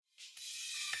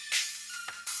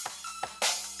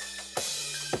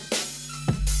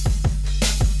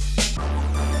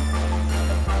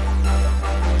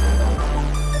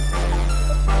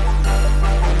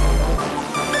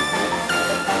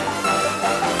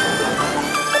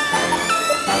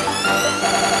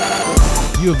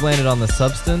You have landed on The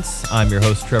Substance. I'm your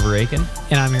host, Trevor Aiken.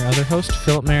 And I'm your other host,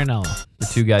 Philip Marinello. We're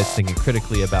two guys thinking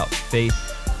critically about faith,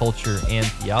 culture, and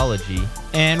theology.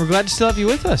 And we're glad to still have you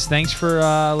with us. Thanks for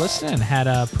listening. Had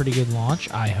a pretty good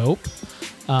launch, I hope.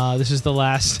 This is the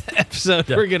last episode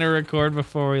we're going to record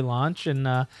before we launch. And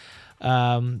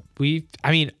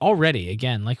already,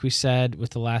 again, like we said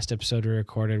with the last episode we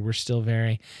recorded, we're still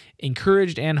very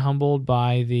encouraged and humbled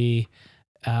by the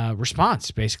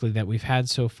response, basically, that we've had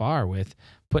so far with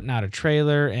putting out a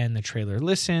trailer and the trailer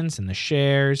listens and the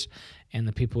shares and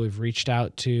the people we've reached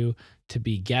out to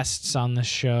be guests on the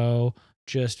show.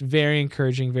 Just very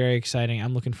encouraging, very exciting.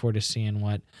 I'm looking forward to seeing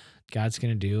what God's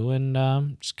going to do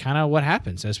and just kind of what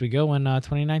happens as we go in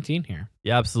 2019 here.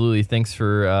 Yeah, absolutely. Thanks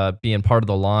for being part of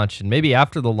the launch. And maybe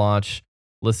after the launch,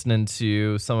 listening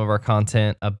to some of our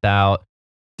content about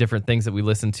different things that we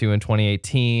listened to in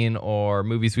 2018 or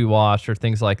movies we watched or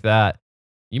things like that.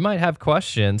 You might have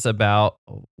questions about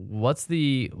what's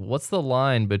the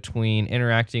line between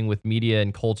interacting with media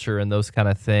and culture and those kind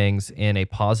of things in a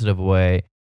positive way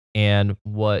and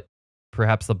what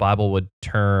perhaps the Bible would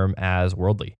term as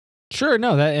worldly. Sure,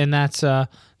 no, that's what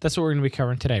we're going to be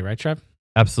covering today, right, Trev?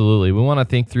 Absolutely. We want to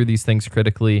think through these things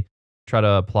critically, try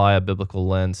to apply a biblical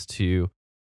lens to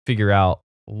figure out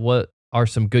what are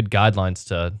some good guidelines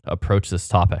to approach this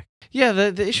topic. Yeah,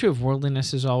 the issue of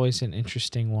worldliness is always an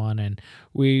interesting one, and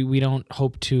we don't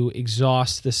hope to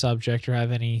exhaust the subject or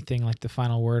have anything like the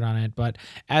final word on it. But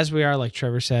as we are, like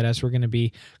Trevor said, as we're going to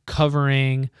be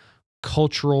covering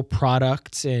cultural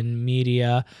products and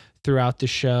media throughout the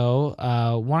show,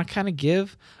 want to kind of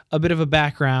give a bit of a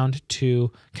background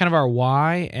to kind of our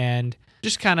why and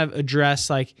just kind of address,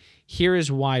 like, here is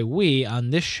why we on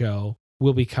this show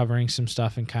will be covering some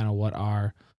stuff and kind of what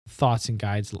our thoughts and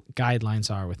guidelines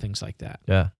are with things like that.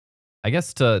 Yeah. I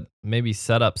guess to maybe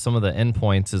set up some of the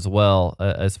endpoints as well,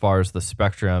 as far as the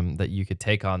spectrum that you could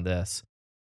take on this.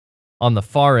 On the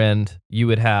far end, you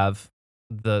would have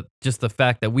the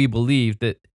fact that we believe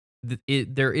that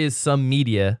there is some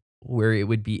media where it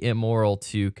would be immoral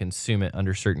to consume it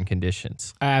under certain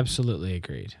conditions. I absolutely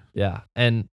agreed. Yeah.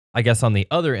 And I guess on the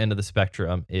other end of the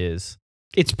spectrum is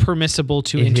it's permissible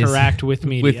to interact with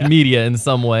media. With media in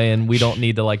some way, and we don't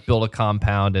need to like build a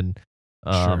compound and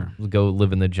Sure. go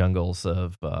live in the jungles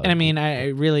of. And I mean, I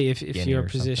really, if your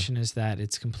position is that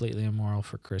it's completely immoral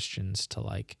for Christians to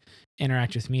like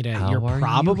interact with media, you're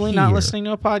probably not listening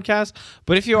to a podcast.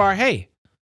 But if you are, hey,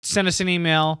 send us an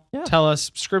email. Yeah. Tell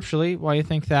us scripturally why you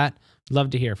think that. Love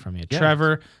to hear from you. Yeah.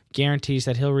 Trevor guarantees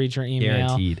that he'll read your email.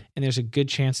 Guaranteed. And there's a good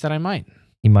chance that I might.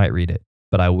 He might read it,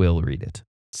 but I will read it.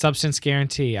 Substance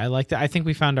guarantee. I like that. I think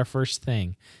we found our first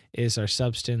thing is our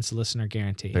substance listener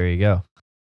guarantee. There you go.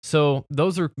 So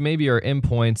those are maybe our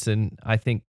endpoints, and I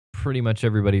think pretty much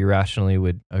everybody rationally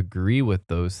would agree with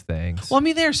those things. Well, I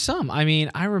mean, there's some. I mean,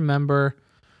 I remember,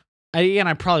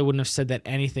 I probably wouldn't have said that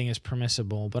anything is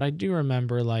permissible, but I do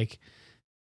remember, like,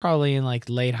 probably in like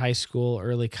late high school,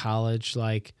 early college,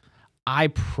 like,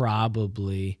 it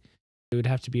would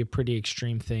have to be a pretty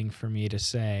extreme thing for me to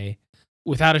say,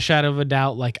 without a shadow of a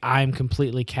doubt, like, I'm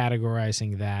completely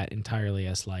categorizing that entirely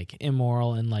as like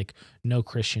immoral and like no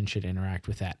Christian should interact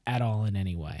with that at all in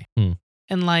any way.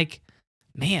 And like,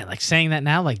 man, like saying that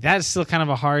now, like that is still kind of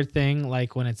a hard thing.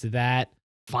 Like when it's that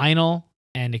final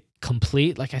and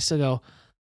complete, like I still go,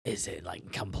 is it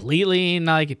like completely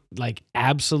like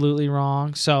absolutely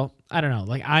wrong? So I don't know.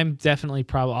 Like I'm definitely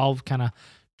I'll kind of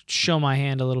show my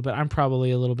hand a little bit. I'm probably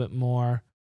a little bit more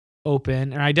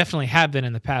open, and I definitely have been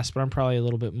in the past, but I'm probably a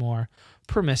little bit more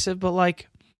permissive, but like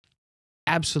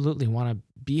absolutely want to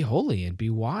be holy and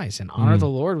be wise and honor the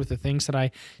Lord with the things that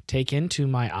I take into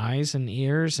my eyes and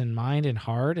ears and mind and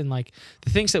heart, and like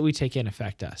the things that we take in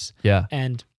affect us. Yeah.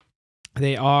 And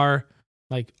they are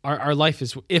like our life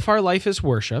is, if our life is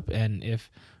worship, and if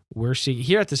we're seeing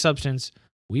here at The Substance,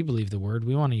 we believe the word,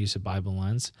 we want to use a Bible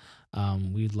lens.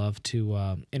 We'd love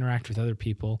to interact with other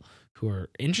people who are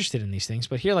interested in these things,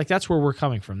 but here, like, that's where we're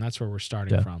coming from. That's where we're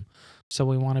starting from. So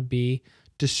we want to be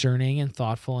discerning and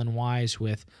thoughtful and wise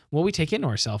with what we take into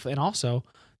ourselves, and also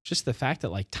just the fact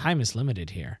that like time is limited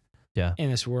here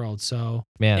in this world. So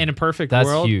man, in a perfect world,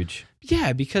 that's huge.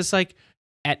 Yeah, because like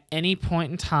at any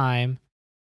point in time,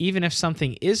 even if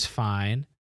something is fine,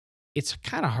 it's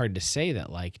kind of hard to say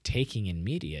that like taking in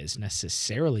media is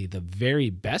necessarily the very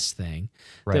best thing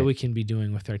that we can be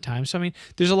doing with our time. So, I mean,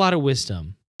 there's a lot of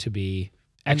wisdom to be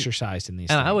exercised in these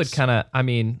things. And I would kind of,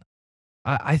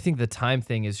 I think the time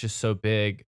thing is just so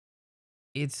big.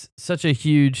 It's such a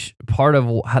huge part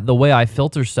of the way I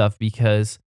filter stuff,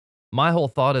 because my whole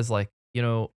thought is like,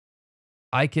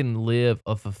 I can live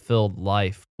a fulfilled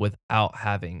life without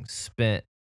having spent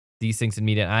these things in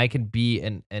media. And I can be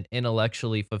an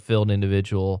intellectually fulfilled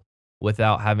individual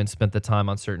without having spent the time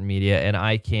on certain media. And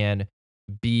I can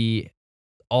be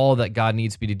all that God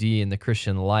needs me to be in the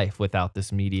Christian life without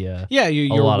this media. Yeah, A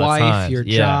your lot of wife, times. your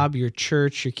Yeah. job, your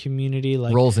church, your community,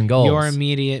 like Roles and your goals.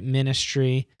 immediate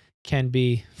ministry can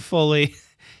be fully.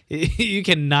 You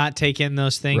cannot take in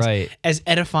those things Right. as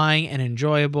edifying and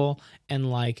enjoyable and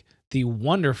like the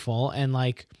wonderful, and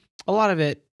like a lot of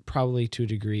it probably to a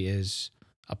degree is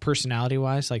personality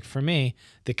wise. Like for me,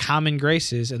 the common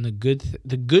graces and the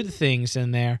good things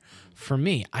in there, for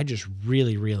me, I just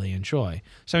really really enjoy.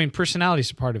 So I mean, personality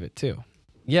is a part of it too.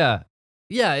 Yeah.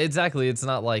 Yeah, exactly. It's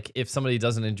not like if somebody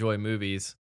doesn't enjoy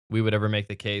movies, we would ever make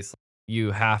the case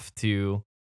you have to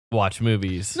watch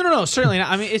movies. No, certainly not.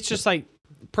 I mean, it's just like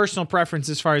personal preference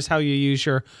as far as how you use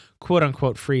your quote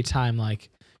unquote free time. Like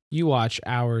you watch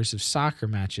hours of soccer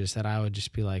matches that I would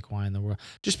just be like, why in the world?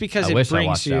 Just because I it wish I brings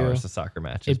watched you, hours of soccer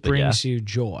matches. it but yeah. brings you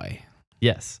joy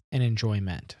Yes, and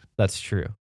enjoyment. that's true.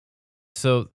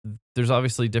 So there's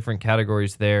obviously different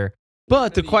categories there.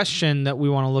 But the question that we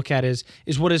want to look at is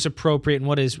what is appropriate and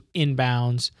what is in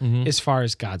bounds Mhm. as far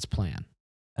as God's plan.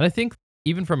 And I think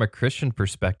even from a Christian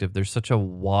perspective, there's such a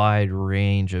wide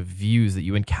range of views that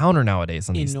you encounter nowadays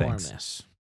on these things. Enormous.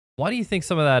 Why do you think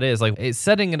some of that is? Like, it's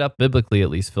setting it up biblically, at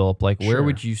least, Philip. Like, where Sure.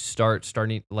 would you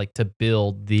starting like to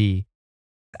build the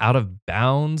out of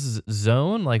bounds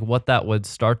zone? Like, what that would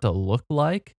start to look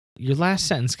like? Your last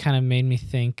sentence kind of made me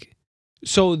think.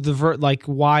 So like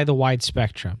why the wide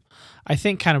spectrum? I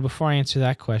think kind of before I answer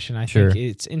that question, I Sure. think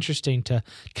it's interesting to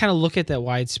kind of look at that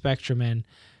wide spectrum. And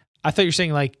I thought you were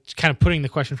saying like kind of putting the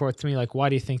question forth to me, like, why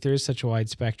do you think there is such a wide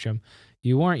spectrum?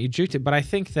 You weren't, you juked it. But I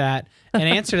think that an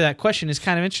answer to that question is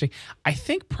kind of interesting. I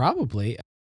think probably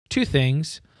two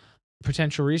things,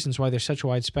 potential reasons why there's such a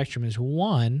wide spectrum is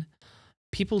one,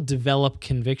 people develop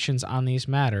convictions on these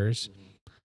matters,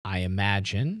 I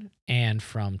imagine, and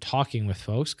from talking with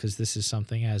folks, because this is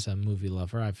something as a movie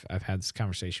lover, I've had this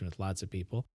conversation with lots of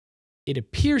people. It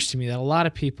appears to me that a lot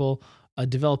of people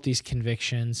develop these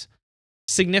convictions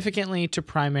significantly to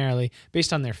primarily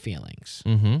based on their feelings,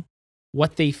 Mm-hmm.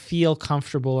 what they feel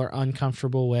comfortable or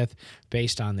uncomfortable with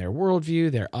based on their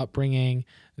worldview, their upbringing,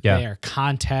 Yeah. their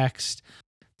context,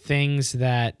 things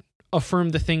that affirm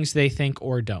the things they think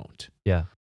or don't. Yeah.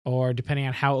 Or depending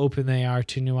on how open they are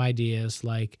to new ideas,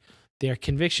 like their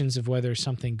convictions of whether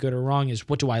something good or wrong is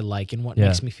what do I like and what Yeah.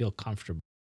 makes me feel comfortable.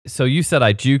 So you said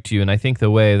I juked you, and I think the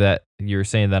way that you're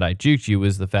saying that I juked you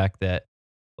was the fact that,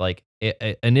 like,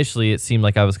 initially it seemed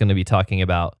like I was going to be talking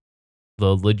about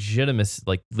the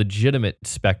legitimate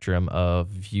spectrum of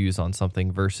views on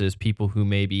something versus people who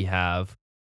maybe have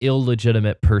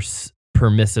illegitimate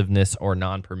permissiveness or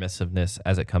non-permissiveness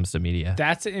as it comes to media.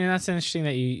 That's interesting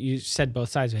that you said both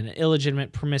sides of it.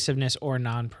 Illegitimate permissiveness or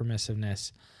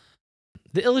non-permissiveness.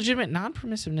 The illegitimate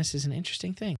non-permissiveness is an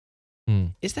interesting thing.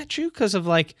 Is that true? Because of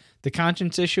like the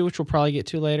conscience issue, which we'll probably get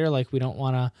to later. Like we don't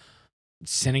want to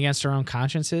sin against our own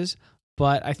consciences.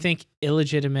 But I think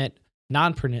illegitimate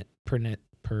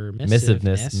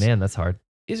permissiveness Man, that's hard.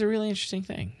 is a really interesting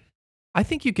thing. I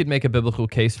think you could make a biblical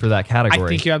case for that category. I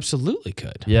think you absolutely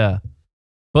could. Yeah.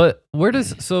 But we've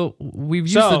used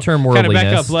the term kind of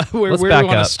worldliness. back up. Where Let's do back we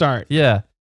want up. to start? Yeah.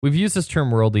 We've used this term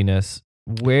worldliness.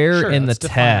 Where Sure, in the let's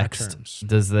define our text terms.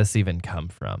 does this even come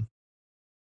from?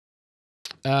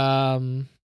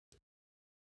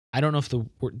 I don't know if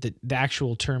the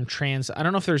actual term I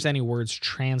don't know if there's any words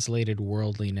translated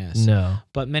worldliness. No.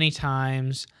 But many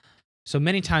times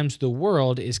the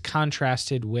world is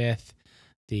contrasted with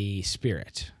the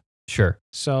spirit. Sure.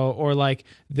 So, or like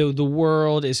the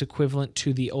world is equivalent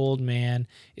to the old man,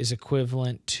 is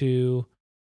equivalent to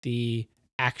the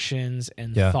actions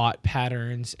and thought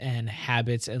patterns and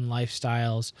habits and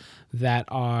lifestyles that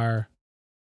are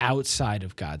outside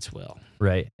of God's will.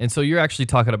 Right. And so you're actually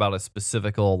talking about a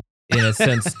specific, in a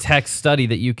sense, text study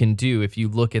that you can do if you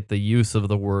look at the use of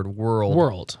the word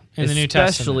world in the New Testament.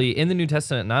 Especially in the New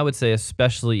Testament, and I would say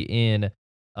especially in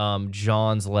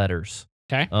John's letters.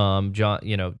 Okay.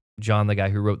 John, the guy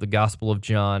who wrote the Gospel of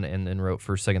John and then wrote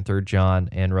 1st, 2nd, 3rd John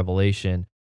and Revelation.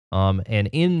 And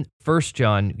in 1st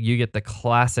John, you get the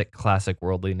classic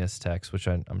worldliness text, which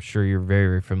I'm sure you're very,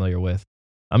 very familiar with.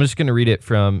 I'm just going to read it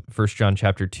from 1st John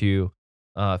chapter 2,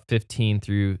 15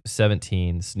 through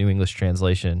 17, New English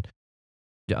translation.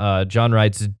 John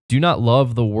writes, "Do not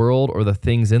love the world or the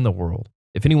things in the world.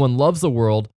 If anyone loves the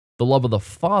world, the love of the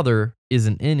Father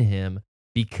isn't in him,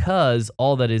 because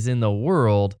all that is in the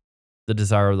world, the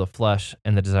desire of the flesh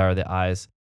and the desire of the eyes,"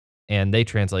 and they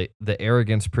translate, "the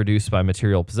arrogance produced by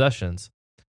material possessions,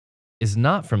 is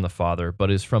not from the Father,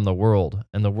 but is from the world,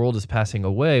 and the world is passing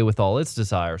away with all its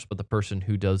desires, but the person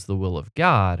who does the will of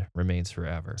God remains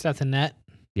forever. Is that the net?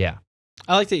 Yeah.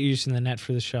 I like that you're using the net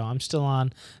for the show. I'm still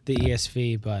on the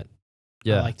ESV, but I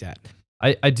Yeah. like that.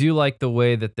 I do like the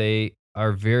way that they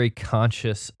are very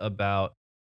conscious about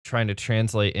trying to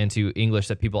translate into English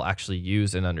that people actually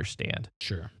use and understand.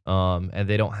 Sure. And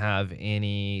they don't have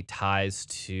any ties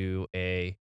to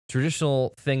a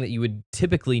traditional thing that you would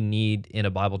typically need in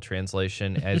a Bible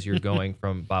translation as you're going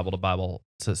from Bible to Bible,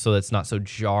 so it's not so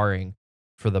jarring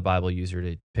for the Bible user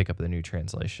to pick up the new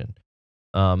translation.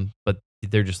 But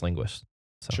they're just linguists.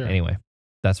 So Sure. anyway,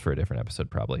 that's for a different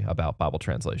episode probably about Bible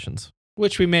translations.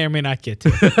 Which we may or may not get to.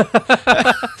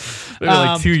 Maybe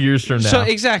like 2 years from now. So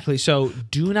exactly. So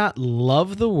do not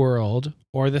love the world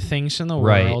or the things in the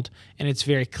world. And it's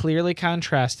very clearly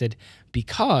contrasted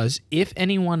because if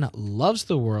anyone loves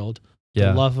the world,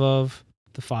 the love of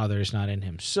the Father is not in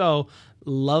him. So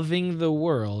loving the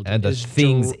world and the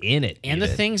things in it. And the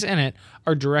things in it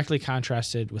are directly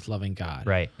contrasted with loving God.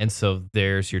 Right. And so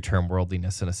there's your term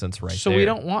worldliness in a sense right so there.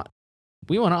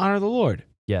 we want to honor the Lord.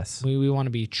 Yes. We want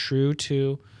to be true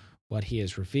to what he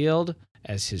has revealed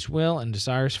as his will and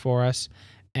desires for us.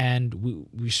 And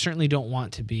we certainly don't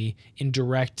want to be in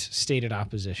direct stated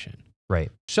opposition.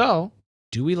 Right. So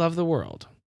do we love the world?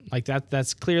 Like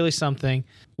that's clearly something,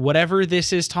 whatever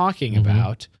this is talking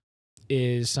about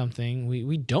is something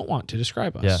we don't want to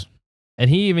describe us. Yeah. And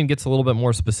he even gets a little bit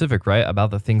more specific, right,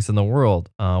 about the things in the world.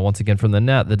 Once again, from the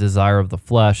net, the desire of the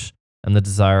flesh and the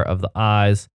desire of the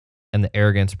eyes and the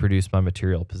arrogance produced by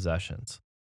material possessions.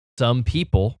 Some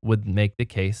people would make the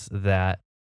case that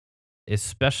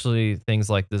especially things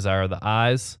like desire of the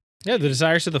eyes. Yeah, the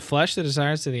desires of the flesh, the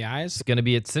desires of the eyes. It's going to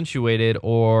be accentuated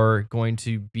or going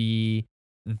to be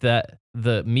that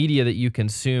the media that you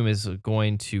consume is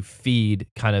going to feed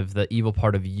kind of the evil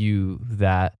part of you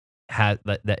that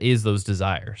is those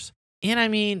desires. And I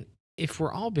mean, if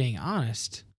we're all being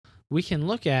honest, we can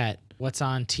look at what's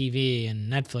on TV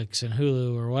and Netflix and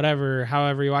Hulu or whatever,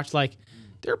 however you watch, like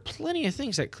there are plenty of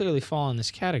things that clearly fall in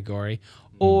this category.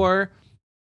 Or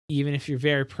even if you're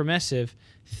very permissive,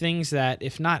 things that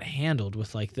if not handled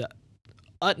with like the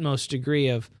utmost degree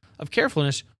of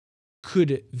carefulness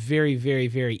could very, very,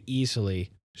 very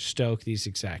easily stoke these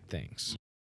exact things.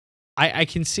 I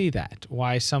can see that,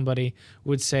 why somebody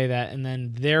would say that. And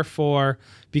then therefore,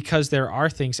 because there are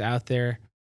things out there,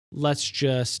 let's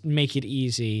just make it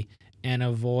easy and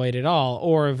avoid it all,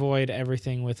 or avoid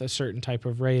everything with a certain type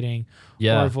of rating,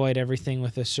 or avoid everything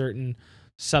with a certain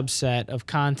subset of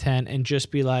content and just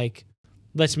be like,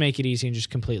 let's make it easy and just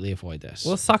completely avoid this.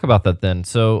 Well, let's talk about that then.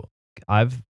 So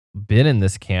I've been in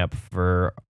this camp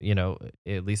for,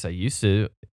 at least I used to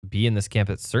be in this camp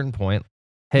at a certain point.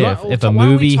 Hey, if a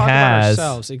movie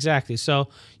has... Exactly. So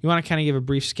you want to kind of give a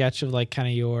brief sketch of like kind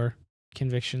of your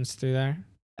convictions through there?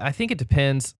 I think it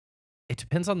depends. It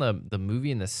depends on the movie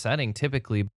and the setting.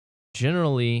 Typically,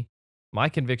 generally, my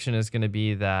conviction is going to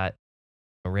be that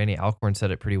Randy Alcorn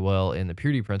said it pretty well in the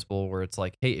Purity Principle, where it's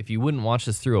like, hey, if you wouldn't watch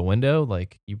this through a window,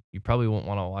 like you probably won't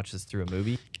want to watch this through a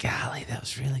movie. Golly, that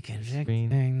was really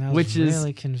convicting. Which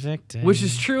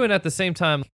is true, and at the same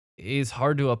time is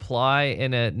hard to apply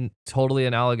in a totally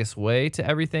analogous way to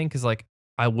everything, because like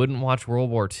I wouldn't watch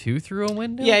World War II through a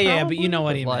window. Yeah, but you know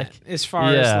what he meant. As far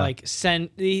as like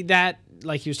that,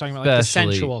 like he was talking about, like the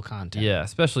sensual content. Yeah,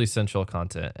 especially sensual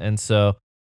content. And so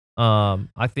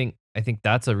I think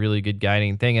that's a really good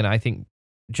guiding thing. And I think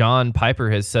John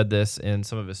Piper has said this in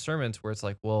some of his sermons where it's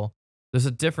like, well, there's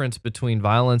a difference between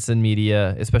violence and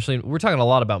media, especially we're talking a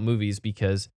lot about movies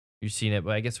because you've seen it,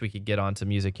 but I guess we could get on to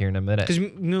music here in a minute.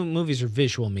 Because movies are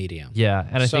visual medium. Yeah,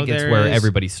 and I think it's where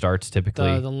everybody starts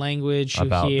typically. The language you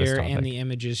hear and the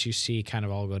images you see kind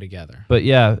of all go together. But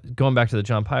yeah, going back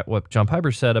to what John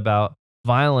Piper said about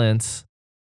violence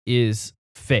is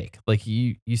fake. Like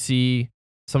you see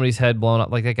somebody's head blown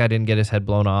up, like that guy didn't get his head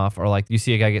blown off, or like you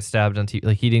see a guy get stabbed on TV,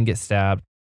 like he didn't get stabbed.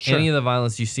 Sure. Any of the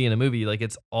violence you see in a movie, like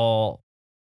it's all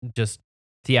just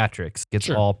theatrics. It's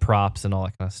all props and all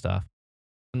that kind of stuff.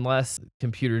 Unless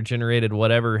computer generated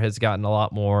whatever has gotten a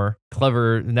lot more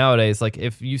clever nowadays. Like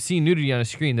if you see nudity on a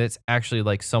screen, that's actually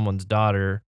like someone's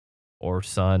daughter or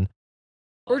son.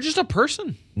 Or just a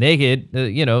person. Naked,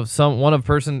 one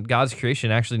of God's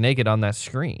creation actually naked on that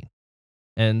screen.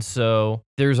 And so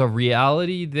there's a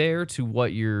reality there to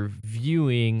what you're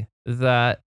viewing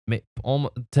that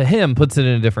to him puts it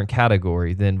in a different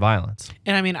category than violence.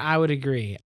 And I mean, I would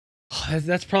agree.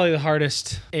 That's probably the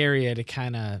hardest area to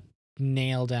kind of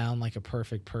nail down like a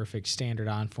perfect standard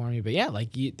on for me. But yeah, like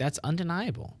that's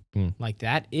undeniable. Like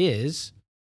that is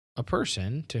a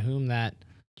person to whom that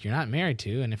you're not married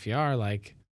to. And if you are,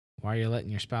 like, why are you letting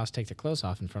your spouse take their clothes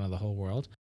off in front of the whole world?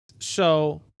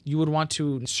 So you would want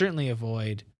to certainly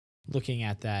avoid looking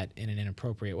at that in an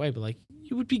inappropriate way, but like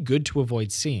it would be good to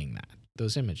avoid seeing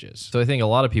those images. So I think a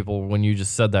lot of people, when you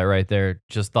just said that right there,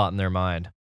 just thought in their mind,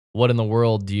 what in the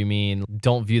world do you mean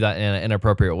don't view that in an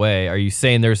inappropriate way? Are you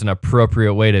saying there's an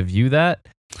appropriate way to view that?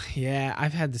 Yeah,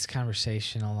 I've had this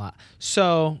conversation a lot.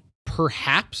 So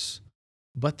perhaps,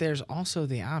 but there's also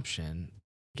the option.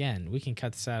 Again, we can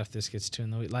cut this out if this gets too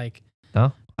in the way. Like,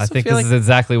 No? I still think feel this like- is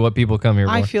exactly what people come here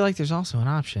I for. feel like there's also an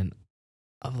option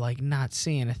of like not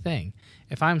seeing a thing.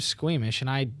 If I'm squeamish and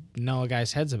I know a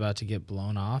guy's head's about to get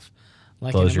blown off,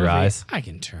 like Close in a your movie, eyes. I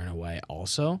can turn away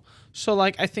also. So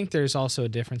like I think there's also a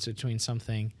difference between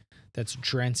something that's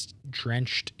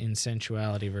drenched in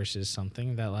sensuality versus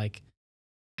something that like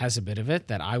has a bit of it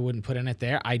that I wouldn't put in it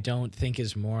there. I don't think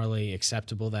is morally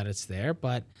acceptable that it's there,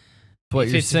 but What if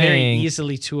you're it's very saying,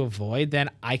 easily to avoid, then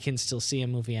I can still see a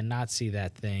movie and not see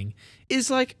that thing.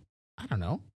 Is like, I don't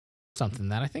know, something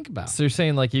that I think about. so you're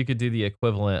saying like you could do the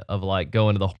equivalent of like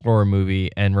going to the horror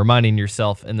movie and reminding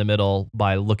yourself in the middle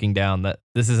by looking down that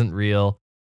this isn't real.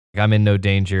 Like, I'm in no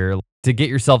danger, to get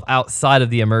yourself outside of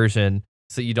the immersion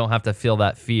so you don't have to feel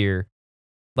that fear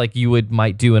like you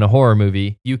might do in a horror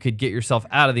movie. You could get yourself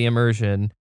out of the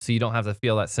immersion so you don't have to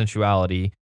feel that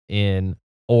sensuality in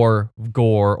or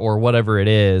gore or whatever it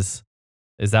is.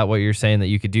 Is that what you're saying that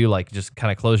you could do? Like just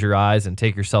kind of close your eyes and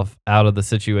take yourself out of the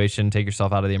situation, take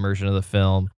yourself out of the immersion of the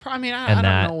film, I mean, I and don't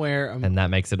that- know where, and that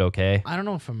makes it okay? I don't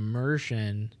know if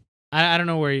immersion, I don't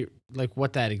know where, like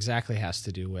what that exactly has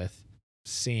to do with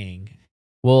seeing.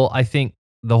 Well, I think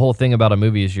the whole thing about a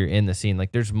movie is you're in the scene.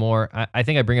 Like there's more. I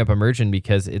think I bring up immersion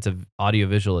because it's an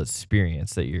audiovisual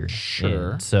experience that you're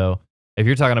Sure. in. So if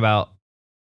you're talking about,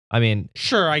 I mean,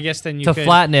 Sure, I guess then you to could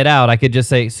flatten it out, I could just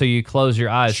say, so you close your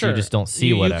eyes, so sure. you just don't see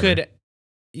you, whatever.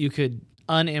 You could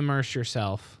unimmerse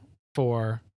yourself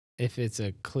for if it's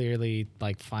a clearly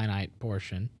like finite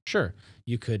portion. Sure,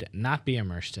 you could not be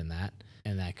immersed in that,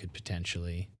 and that could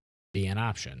potentially be an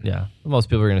option. Yeah, most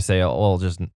people are gonna say, oh, well,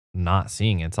 just not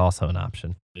seeing it's also an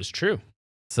option. It's true.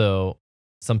 So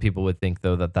some people would think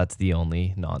though that that's the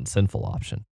only non-sinful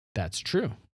option. That's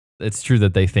true. It's true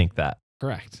that they think that.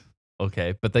 Correct.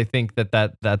 Okay, but they think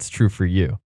that's true for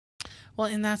you. Well,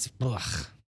 and that's ugh.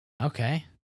 Okay.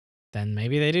 Then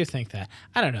maybe they do think that.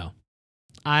 I don't know.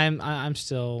 I'm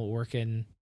still working.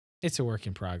 It's a work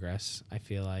in progress. I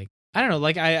feel like I don't know.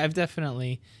 Like I've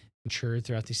definitely matured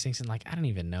throughout these things, and like I don't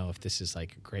even know if this is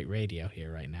like great radio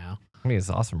here right now. I mean, it's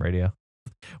awesome radio.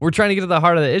 We're trying to get to the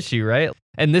heart of the issue, right?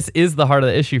 And this is the heart of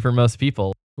the issue for most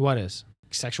people. What is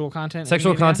sexual content? in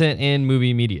Sexual media? content in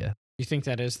movie media. You think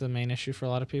that is the main issue for a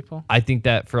lot of people? I think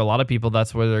that for a lot of people,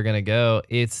 that's where they're going to go.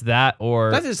 It's that, or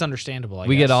That is understandable. I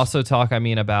we guess. could also talk, I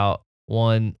mean, about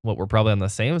what we're probably on the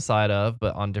same side of,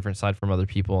 but on different side from other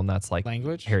people. And that's like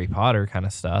language. Harry Potter kind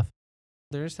of stuff.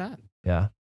 There's that. Yeah.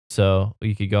 So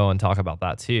you could go and talk about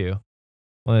that too.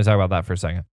 Let me talk about that for a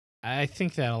second. I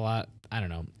think that a lot, I don't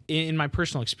know, in my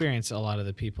personal experience, a lot of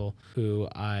the people who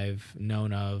I've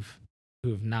known of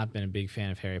who have not been a big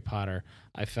fan of Harry Potter,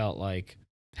 I felt like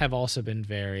have also been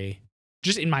very,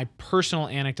 just in my personal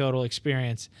anecdotal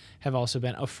experience, have also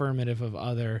been affirmative of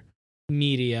other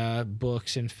media,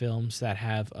 books, and films that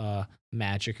have a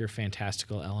magic or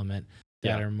fantastical element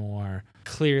that Yeah. are more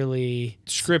clearly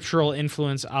scriptural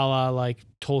influence, a la like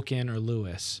Tolkien or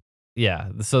Lewis. Yeah.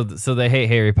 So they hate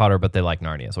Harry Potter, but they like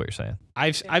Narnia is what you're saying.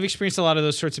 I've experienced a lot of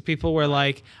those sorts of people where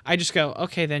like I just go,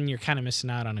 okay, then you're kind of missing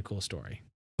out on a cool story.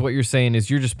 What you're saying is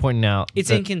you're just pointing out It's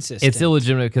that inconsistent. it's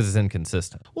illegitimate because it's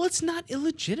inconsistent. Well, it's not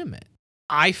illegitimate.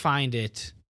 I find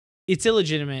it's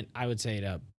illegitimate, I would say,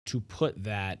 to put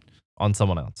that On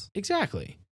someone else.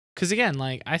 exactly. Because again,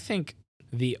 like I think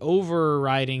the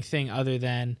overriding thing other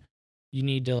than you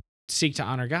need to seek to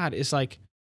honor God is like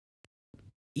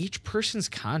each person's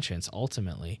conscience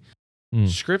ultimately.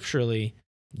 Scripturally,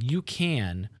 you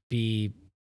can be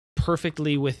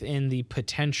perfectly within the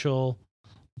potential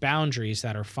boundaries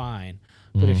that are fine.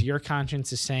 But if your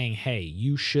conscience is saying, hey,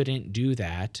 you shouldn't do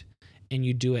that, and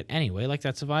you do it anyway, like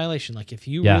that's a violation. Like if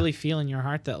you really feel in your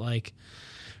heart that like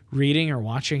reading or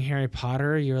watching Harry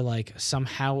Potter, you're like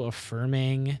somehow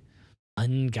affirming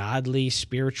ungodly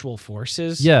spiritual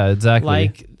forces. Yeah, exactly.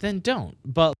 Like, then don't.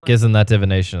 But Isn't that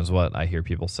divination is what I hear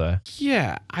people say.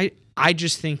 yeah, I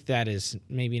just think that is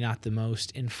maybe not the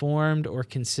most informed or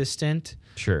consistent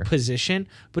Sure. position.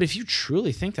 But if you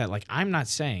truly think that, like, I'm not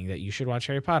saying that you should watch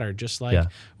Harry Potter, just like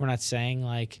we're not saying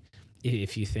like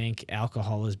if you think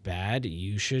alcohol is bad,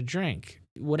 you should drink.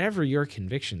 Whatever your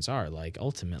convictions are, like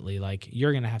ultimately, like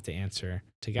you're gonna have to answer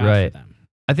to God for them.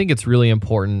 I think it's really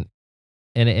important.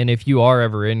 And if you are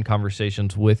ever in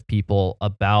conversations with people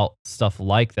about stuff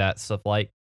like that, stuff like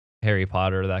Harry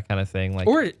Potter, that kind of thing, like,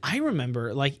 Or I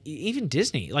remember, like, even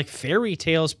Disney, like fairy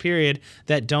tales, period,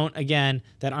 that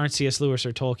aren't C.S. Lewis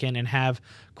or Tolkien and have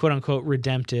quote unquote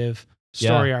redemptive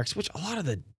story arcs, which a lot of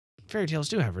the fairy tales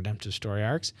do have redemptive story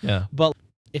arcs. yeah, But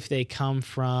if they come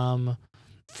from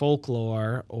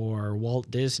folklore or Walt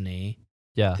Disney,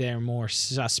 yeah. they're more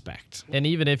suspect. And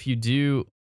even if you do,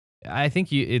 I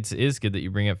think it is good that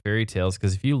you bring up fairy tales,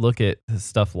 because if you look at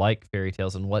stuff like fairy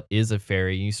tales and what is a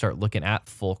fairy, you start looking at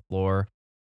folklore,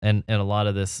 and a lot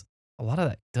of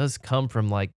that does come from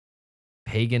like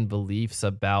pagan beliefs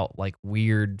about like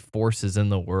weird forces in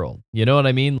the world. You know what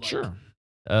I mean? Like, Sure.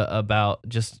 about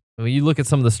just when you look at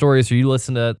some of the stories, or you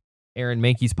listen to Aaron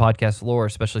Mankey's podcast Lore,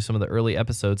 especially some of the early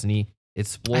episodes, and he I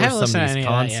explores haven't some of listened to these any of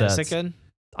that yet. Is concepts. that good?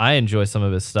 I enjoy some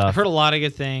of his stuff. I've heard a lot of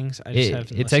good things. I just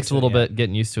haven't It takes a listened little to it yet. bit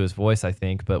getting used to his voice, I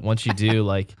think, but once you do,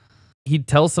 like, he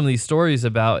tells some of these stories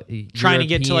about Trying to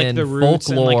get to like the roots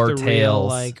and folklore like the real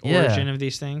tales. like Yeah. origin of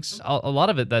these things. A lot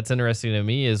of it that's interesting to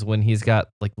me is when he's got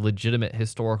like legitimate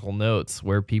historical notes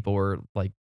where people were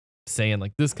like saying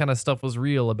like this kind of stuff was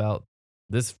real about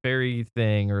this fairy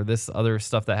thing or this other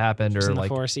stuff that happened, Just or in the like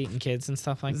forest eating kids and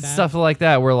stuff like that. stuff like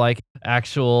that, where like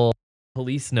actual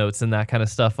police notes and that kind of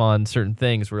stuff on certain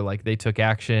things where like they took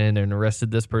action and arrested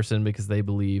this person because they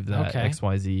believed that Okay.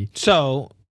 XYZ.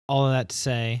 So all of that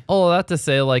to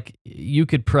say, Like, you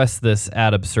could press this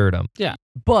ad absurdum. Yeah.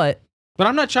 But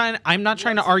I'm not trying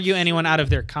to argue anyone out of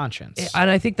their conscience. and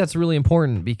I think that's really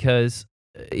important, because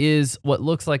is what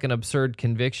looks like an absurd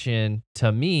conviction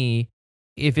to me,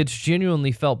 if it's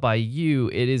genuinely felt by you,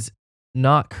 it is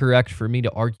not correct for me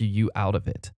to argue you out of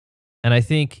it. And I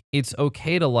think it's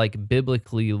okay to like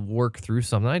biblically work through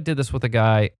something. I did this with a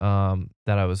guy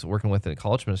that I was working with in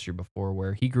college ministry before,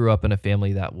 where he grew up in a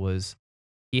family that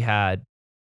he had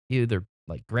either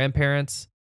like grandparents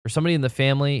or somebody in the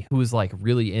family who was like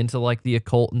really into like the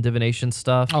occult and divination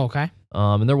stuff. Oh, okay.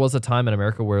 And there was a time in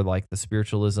America where like the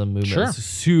spiritualism movement Sure. was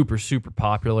super, super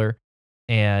popular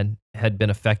and had been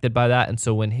affected by that. And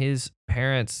so when his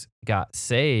parents got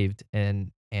saved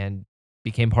and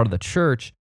became part of the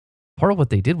church, part of what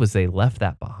they did was they left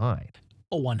that behind.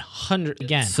 Oh, 100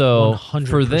 again. So 100%.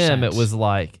 for them, it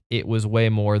was way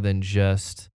more than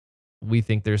just, we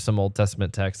think there's some Old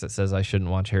Testament text that says I shouldn't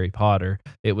watch Harry Potter.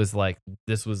 It was like,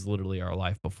 this was literally our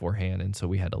life beforehand, and so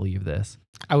we had to leave this.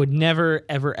 I would never,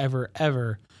 ever, ever,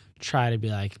 ever try to be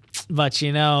like, but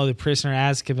the Prisoner of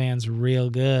Azkaban's real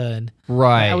good.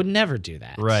 Right. I would never do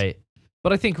that. Right.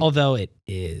 But I think, Although it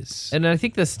is. and I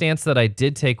think the stance that I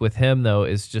did take with him, though,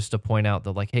 is just to point out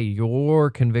that, like, hey, your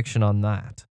conviction on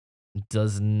that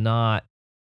does not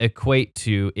equate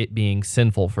to it being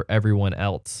sinful for everyone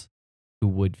else who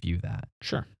would view that.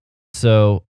 Sure.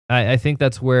 So I think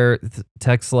that's where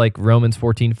texts like Romans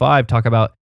 14:5 talk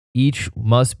about each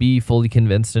must be fully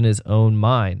convinced in his own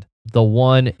mind. The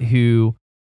one who,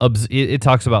 it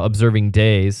talks about observing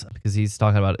days, because he's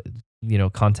talking about,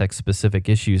 context specific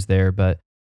issues there, but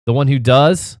the one who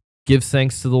does gives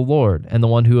thanks to the Lord, and the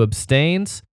one who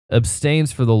abstains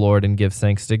for the Lord and gives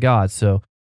thanks to God. So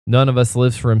none of us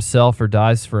lives for himself or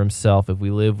dies for himself. If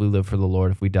we live for the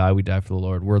Lord. If we die for the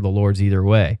Lord. We're the Lord's either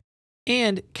way.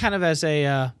 And kind of as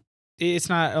a, it's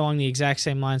not along the exact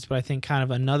same lines, but I think kind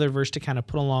of another verse to kind of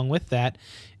put along with that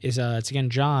is, it's again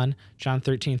John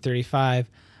 13:35.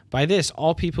 By this,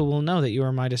 all people will know that you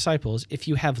are my disciples if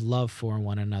you have love for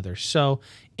one another. So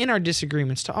in our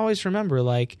disagreements, to always remember,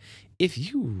 like, if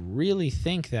you really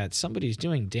think that somebody's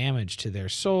doing damage to their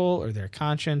soul or their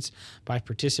conscience by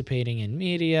participating in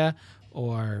media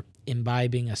or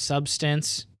imbibing a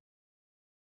substance,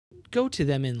 go to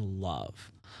them in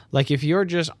love. Like, if you're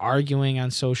just arguing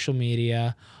on social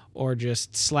media or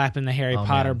just slapping the Harry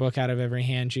Potter book out of every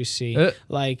hand you see,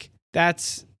 like,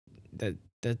 that's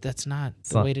not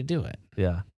the way to do it.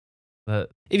 Yeah.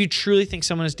 If you truly think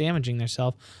someone is damaging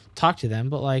themselves, talk to them.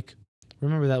 But, like,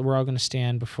 remember that we're all going to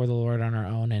stand before the Lord on our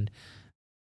own. And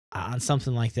on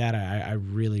something like that, I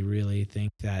really, really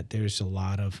think that there's a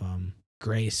lot of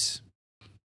grace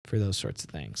for those sorts of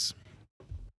things.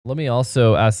 Let me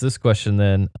also ask this question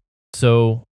then.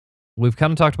 So we've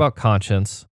kind of talked about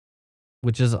conscience,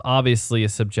 which is obviously a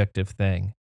subjective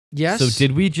thing. Yes. So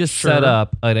did we just Sure. set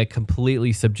up a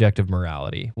completely subjective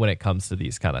morality when it comes to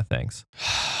these kind of things?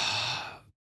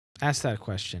 Ask that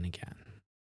question again.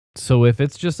 So if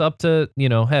it's just up to,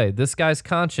 hey, this guy's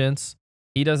conscience,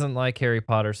 he doesn't like Harry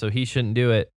Potter, so he shouldn't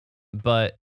do it,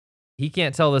 but he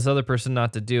can't tell this other person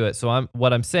not to do it. So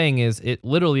what I'm saying is it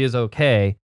literally is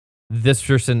okay. This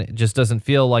person just doesn't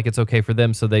feel like it's okay for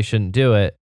them, so they shouldn't do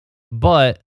it.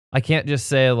 But I can't just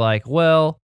say like,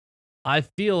 well, I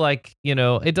feel like,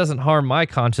 it doesn't harm my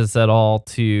conscience at all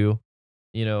to,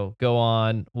 go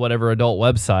on whatever adult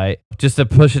website just to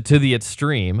push it to the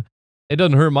extreme. It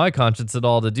doesn't hurt my conscience at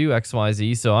all to do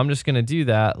XYZ, so I'm just going to do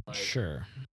that. Sure.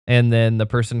 And then the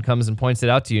person comes and points it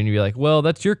out to you, and you're like, well,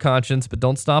 that's your conscience, but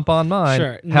don't stomp on mine.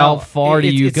 Sure. How No, far do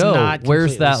you it's go? not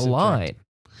Where's completely that subjective. line?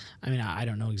 I mean, I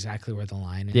don't know exactly where the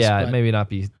line is. Yeah, but maybe not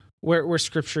be. where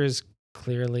scripture is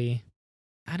clearly,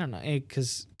 I don't know,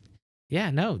 because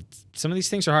some of these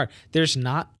things are hard. There's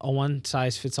not a one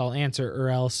size fits all answer, or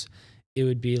else it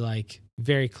would be like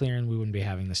very clear and we wouldn't be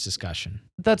having this discussion.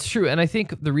 That's true. And I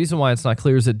think the reason why it's not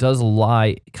clear is it does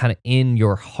lie kind of in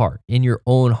your heart, in your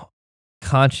own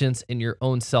conscience, in your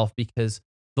own self, because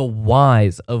the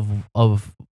whys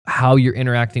of how you're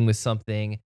interacting with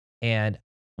something and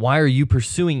why are you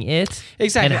pursuing it?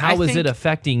 Exactly. And how is it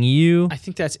affecting you? I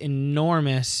think that's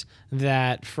enormous,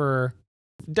 that for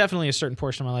definitely a certain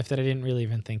portion of my life that I didn't really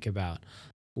even think about.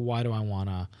 Why do I want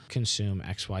to consume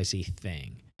XYZ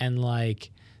thing? And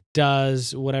like,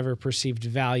 does whatever perceived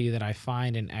value that I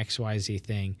find in XYZ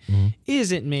thing,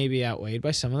 is it maybe outweighed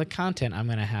by some of the content I'm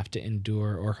going to have to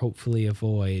endure or hopefully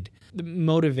avoid? The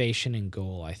motivation and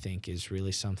goal, I think, is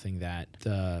really something that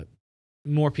the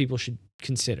more people should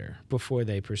consider before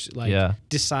they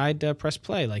decide to press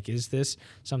play. Like, is this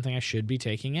something I should be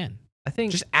taking in? I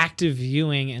think just active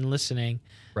viewing and listening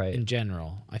right. in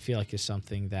general, I feel like is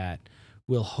something that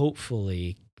will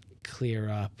hopefully clear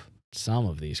up some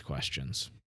of these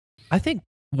questions. I think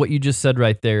what you just said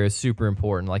right there is super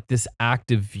important, like this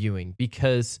active viewing,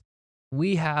 because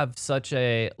we have such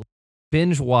a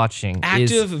binge watching.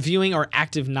 Active viewing or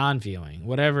active non-viewing,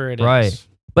 whatever it is. Right.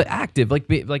 But active,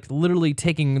 like literally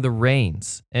taking the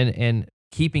reins and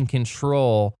keeping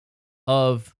control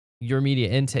of your media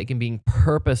intake and being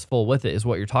purposeful with it is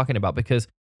what you're talking about. Because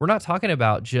we're not talking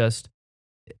about just,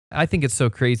 I think it's so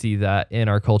crazy that in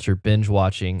our culture, binge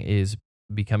watching is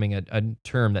becoming a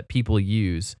term that people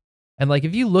use. And like,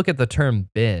 if you look at the term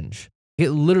binge, it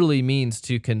literally means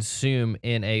to consume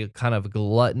in a kind of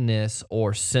gluttonous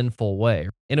or sinful way,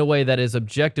 in a way that is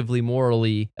objectively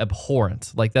morally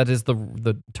abhorrent. Like, that is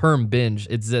the term binge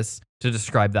exists to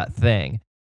describe that thing.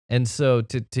 And so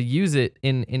to use it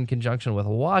in conjunction with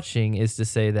watching is to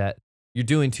say that you're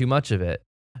doing too much of it,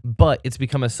 but it's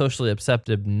become a socially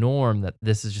accepted norm that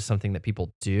this is just something that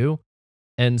people do.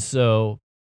 And so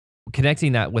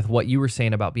connecting that with what you were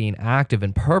saying about being active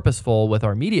and purposeful with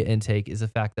our media intake is the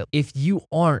fact that if you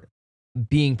aren't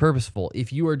being purposeful,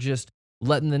 if you are just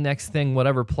letting the next thing,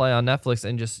 whatever, play on Netflix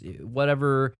and just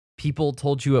whatever people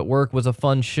told you at work was a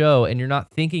fun show, and you're not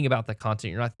thinking about the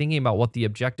content, you're not thinking about what the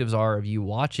objectives are of you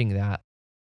watching that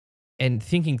and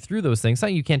thinking through those things.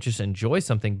 Not you can't just enjoy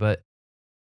something, but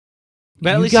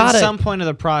at least at some point of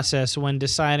the process when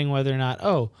deciding whether or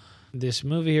not, this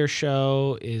movie or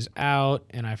show is out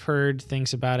and I've heard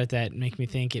things about it that make me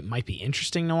think it might be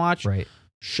interesting to watch. Right.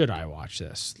 Should I watch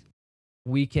this?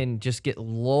 We can just get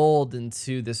lulled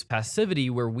into this passivity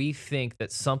where we think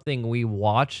that something we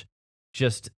watch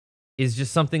is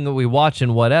just something that we watch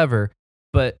and whatever.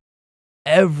 But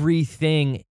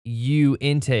everything you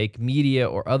intake, media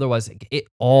or otherwise, it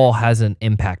all has an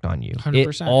impact on you. 100%.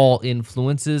 It all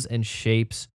influences and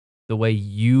shapes the way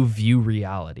you view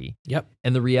reality. Yep.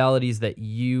 And the realities that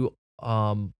you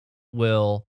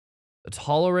will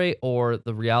tolerate, or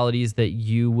the realities that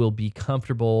you will be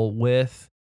comfortable with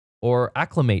or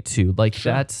acclimate to. Like,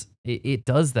 sure. It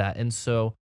does that. And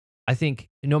so I think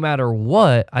no matter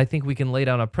what, I think we can lay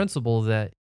down a principle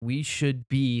that we should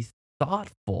be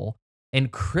thoughtful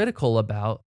and critical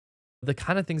about the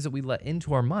kind of things that we let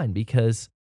into our mind, because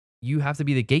you have to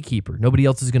be the gatekeeper. Nobody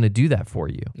else is going to do that for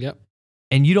you. Yep.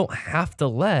 And you don't have to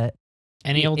let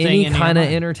any kind of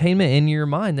entertainment in your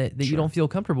mind that sure. you don't feel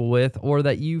comfortable with, or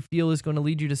that you feel is going to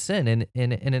lead you to sin.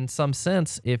 And in some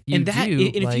sense, if you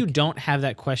if you don't have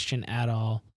that question at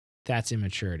all, that's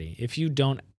immaturity. If you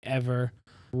don't ever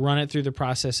run it through the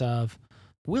process of,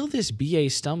 will this be a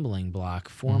stumbling block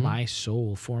for my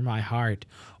soul, for my heart,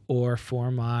 or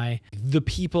for the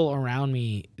people around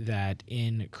me that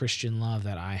in Christian love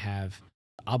that I have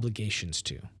obligations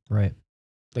to? Right.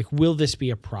 Like, will this be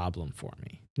a problem for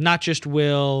me? Not just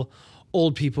will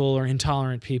old people or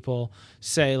intolerant people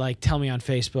say, like, tell me on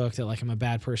Facebook that, like, I'm a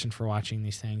bad person for watching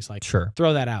these things. Like, sure,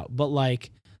 throw that out. But,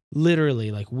 like,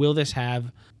 literally, like, will this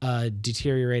have a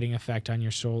deteriorating effect on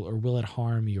your soul, or will it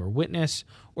harm your witness?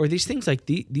 Or these things, like,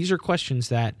 these are questions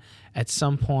that at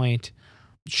some point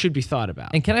should be thought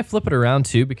about. And can I flip it around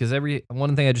too? Because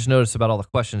one thing I just noticed about all the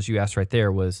questions you asked right there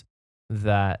was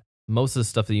that most of the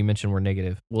stuff that you mentioned were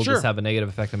negative. Will Sure. this have a negative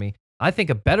effect on me? I think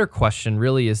a better question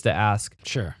really is to ask,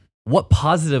 Sure. what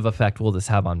positive effect will this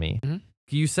have on me? Mhm.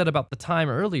 You said about the time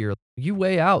earlier, you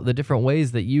weigh out the different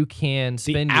ways that you can The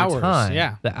spend your hours, time,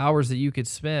 yeah. the hours that you could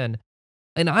spend.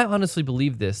 And I honestly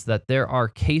believe this, that there are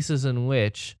cases in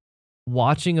which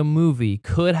watching a movie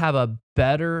could have a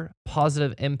better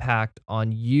positive impact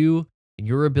on you and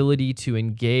your ability to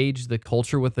engage the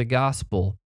culture with the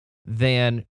gospel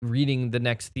than reading the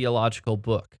next theological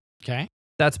book. Okay.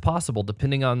 That's possible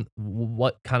depending on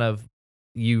what kind of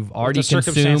you've What the already consumed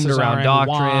circumstances are around and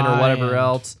doctrine or why whatever and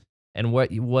else, and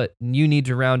what you need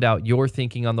to round out your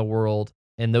thinking on the world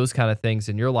and those kind of things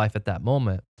in your life at that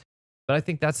moment. But I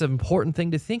think that's an important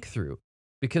thing to think through,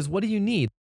 because what do you need?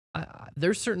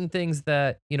 There's certain things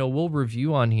that we'll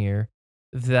review on here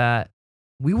that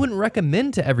we wouldn't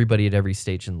recommend to everybody at every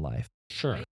stage in life.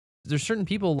 sure. There's certain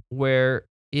people where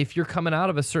if you're coming out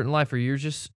of a certain life or you're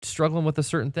just struggling with a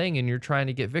certain thing and you're trying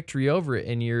to get victory over it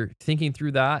and you're thinking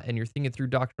through that and you're thinking through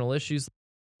doctrinal issues,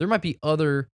 there might be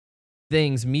other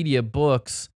things, media,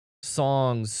 books,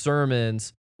 songs,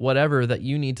 sermons, whatever that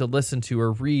you need to listen to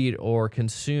or read or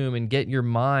consume and get your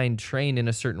mind trained in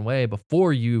a certain way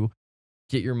before you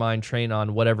get your mind trained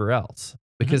on whatever else.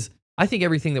 Because I think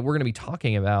everything that we're going to be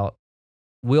talking about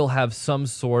will have some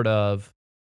sort of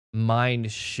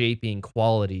mind shaping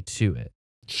quality to it.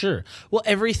 Sure. Well,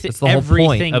 That's the whole point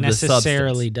everything of the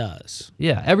necessarily substance. does.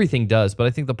 Yeah, everything does. But I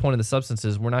think the point of the substance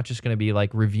is we're not just going to be like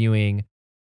reviewing,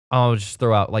 I'll just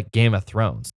throw out like Game of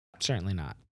Thrones. Certainly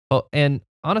not. Well, and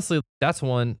honestly, that's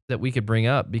one that we could bring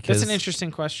up because That's an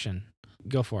interesting question.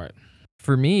 Go for it.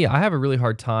 for me, I have a really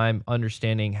hard time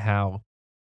understanding how,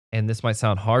 and this might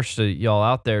sound harsh to y'all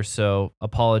out there, so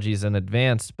apologies in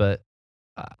advance, but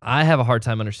I have a hard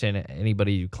time understanding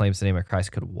anybody who claims the name of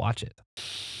Christ could watch it.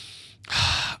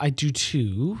 I do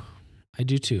too.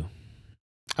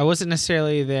 I wasn't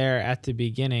necessarily there at the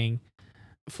beginning.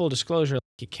 Full disclosure,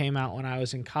 it came out when I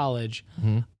was in college.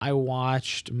 Mhm. I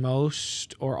watched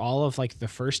most or all of like the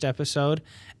first episode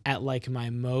at like my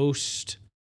most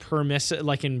permissive,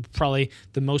 like in probably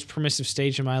the most permissive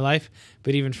stage of my life.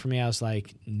 But even for me, I was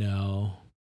like, no,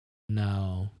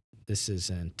 this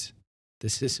isn't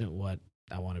what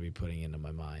I want to be putting into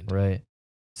my mind. Right.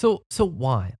 So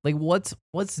why? Like what's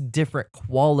different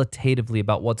qualitatively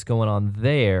about what's going on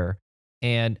there?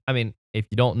 And I mean, if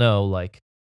you don't know, like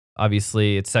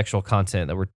obviously it's sexual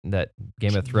content that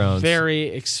Game of Thrones Very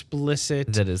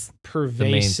explicit, that is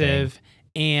pervasive,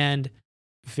 and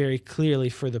very clearly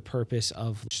for the purpose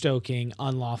of stoking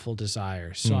unlawful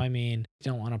desires. So, I mean,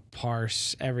 you don't want to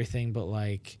parse everything, but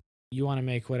like you want to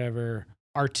make whatever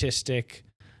artistic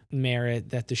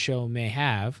merit that the show may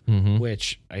have,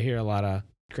 which I hear a lot of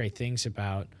great things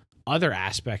about other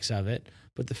aspects of it.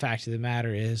 But the fact of the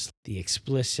matter is the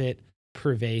explicit,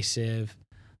 pervasive,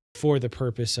 for the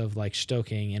purpose of like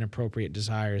stoking inappropriate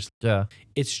desires. Yeah.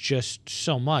 It's just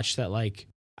so much that like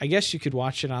I guess you could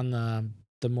watch it on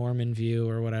the Mormon View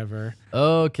or whatever.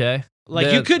 Okay.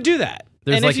 Like you could do that.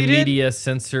 There's and like if you media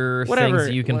censor whatever,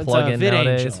 things you can what's plug a in vid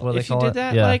nowadays. angel. What do they If you call did it?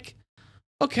 that, Yeah. like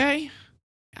okay,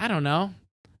 I don't know.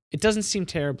 It doesn't seem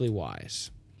terribly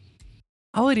wise.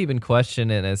 I would even question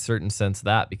it in a certain sense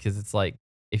that because it's like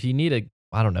if you need a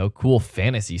I don't know cool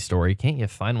fantasy story, can't you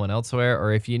find one elsewhere?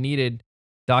 Or if you needed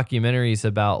documentaries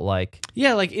about like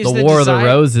Yeah, like is the War of the desire-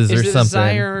 Roses is or the something,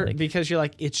 desire like- because you're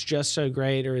like it's just so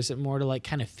great, or is it more to like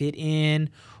kind of fit in,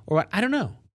 or what? I don't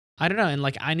know. And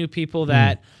like I knew people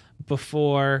that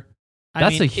before.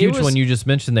 That's a huge one you just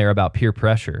mentioned there about peer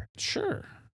pressure. Sure.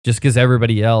 Just because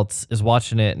everybody else is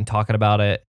watching it and talking about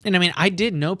it. And I mean, I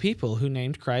did know people who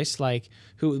named Christ, like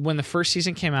who, when the first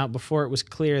season came out, before it was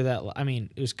clear that, I mean,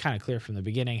 it was kind of clear from the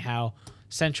beginning how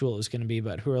sensual it was going to be,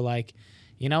 but who are like,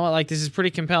 you know what, like this is pretty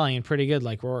compelling and pretty good.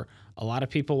 Like we're a lot of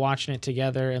people watching it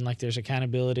together and like there's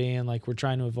accountability and like we're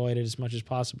trying to avoid it as much as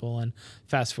possible and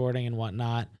fast forwarding and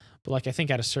whatnot. But like, I think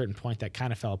at a certain point that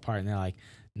kind of fell apart and they're like,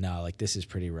 no, like this is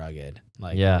pretty rugged.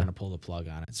 Like we're going to pull the plug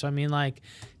on it. So, I mean, like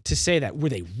to say that, were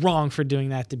they wrong for doing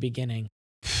that at the beginning?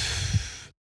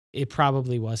 It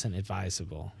probably wasn't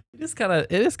advisable. It is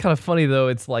kind of funny though.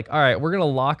 It's like, all right, we're gonna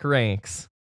lock ranks,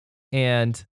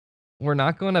 and we're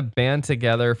not going to band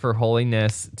together for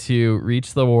holiness to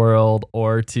reach the world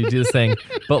or to do this thing,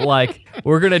 but like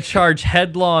we're gonna charge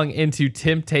headlong into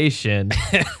temptation,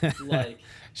 like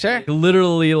sure,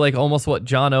 literally like almost what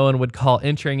John Owen would call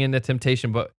entering into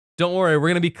temptation. But don't worry, we're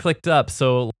gonna be clicked up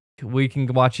so we can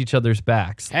watch each other's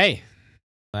backs. Hey,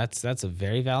 that's a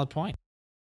very valid point.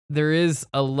 There is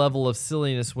a level of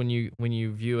silliness when you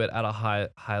view it at a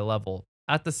high level.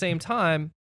 At the same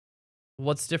time,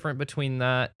 what's different between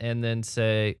that and then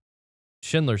say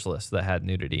Schindler's List that had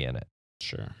nudity in it?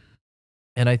 Sure.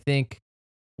 And I think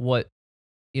what,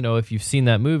 if you've seen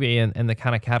that movie and the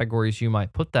kind of categories you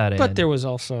might put that But there in. was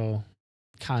also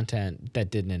content that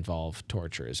didn't involve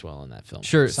torture as well in that film.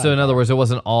 Sure. So in other Sidebar. words, it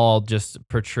wasn't all just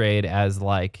portrayed as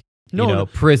like, No,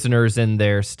 prisoners in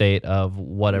their state of no,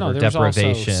 whatever there was also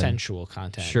deprivation. sensual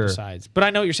content Sure. besides. But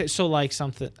I know what you're saying. So like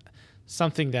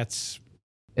something that's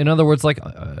In other words, like,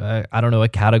 I don't know, a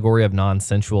category of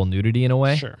non-sensual nudity in a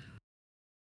way. sure.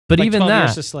 But Like even 12 that,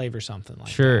 Years a Slave or something like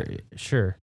sure, that.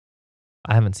 sure.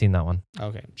 I haven't seen that one.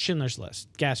 Okay. Schindler's List.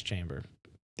 Gas Chamber.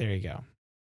 There you go.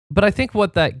 But I think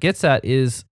what that gets at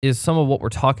is some of what we're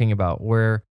talking about,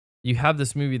 where you have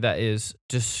this movie that is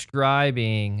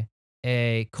describing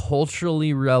a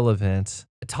culturally relevant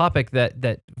topic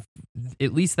that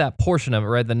at least that portion of it,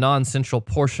 right, the non-sensual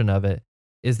portion of it,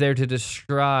 is there to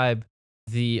describe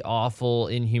the awful,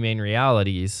 inhumane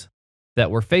realities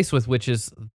that we're faced with, which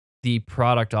is the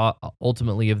product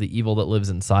ultimately of the evil that lives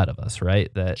inside of us,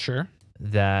 right? Sure.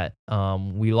 That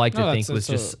we like to No, think was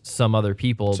just some other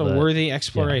people. It's a worthy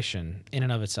exploration in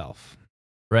and of itself.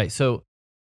 Right. So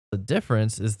the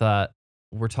difference is that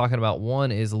we're talking about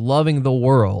one is loving the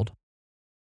world,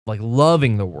 like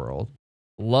loving the world,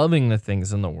 loving the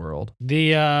things in the world.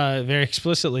 The very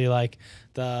explicitly like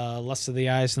the lust of the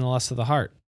eyes and the lust of the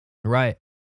heart. Right.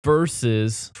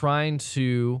 Versus trying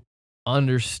to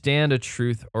understand a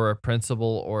truth or a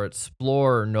principle or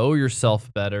explore or know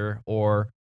yourself better or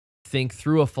think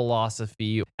through a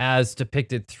philosophy as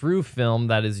depicted through film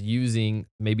that is using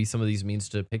maybe some of these means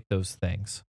to depict those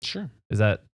things. Sure. Is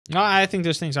that? No, I think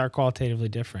those things are qualitatively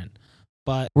different.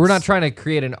 But We're not trying to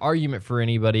create an argument for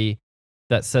anybody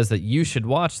that says that you should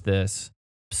watch this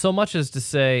so much as to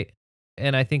say,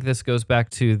 and I think this goes back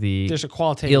to the there's a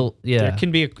qualitative yeah.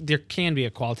 there can be a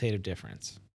qualitative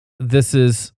difference. This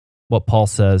is what Paul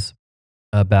says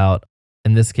about,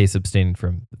 in this case, abstaining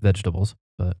from vegetables,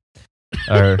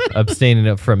 or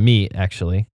abstaining from meat,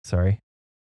 actually. Sorry.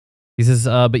 He says,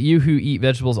 but you who eat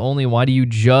vegetables only, why do you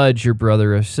judge your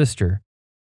brother or sister?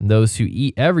 And those who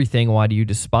eat everything, why do you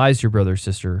despise your brother or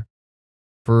sister?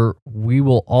 For we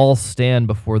will all stand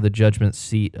before the judgment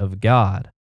seat of God.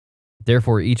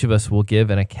 Therefore, each of us will give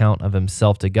an account of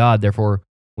himself to God. Therefore,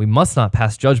 we must not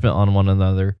pass judgment on one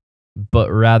another,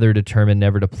 but rather determine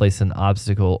never to place an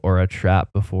obstacle or a trap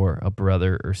before a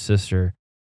brother or sister.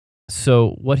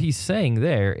 So what he's saying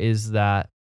there is that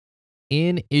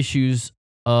in issues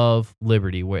of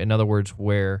liberty, where, in other words,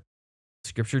 where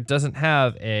Scripture doesn't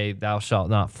have a thou shalt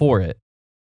not for it,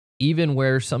 even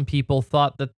where some people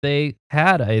thought that they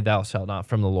had a thou shalt not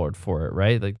from the Lord for it,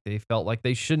 right? Like they felt like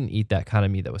they shouldn't eat that kind of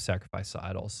meat that was sacrificed to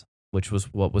idols, which was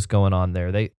what was going on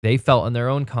there. They felt in their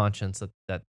own conscience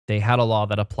that they had a law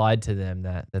that applied to them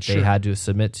that Sure. they had to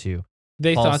submit to.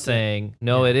 They Paul's thought saying,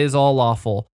 no, yeah. it is all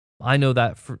lawful. I know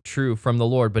that true from the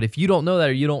Lord. But if you don't know that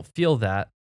or you don't feel that,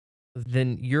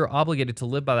 then you're obligated to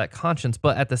live by that conscience.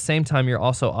 But at the same time, you're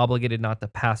also obligated not to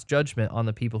pass judgment on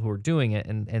the people who are doing it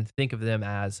and think of them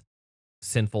as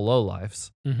sinful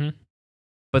lowlifes. Mm-hmm.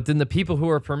 But then the people who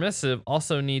are permissive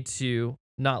also need to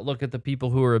not look at the people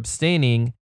who are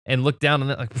abstaining and look down on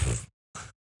it like,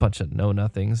 bunch of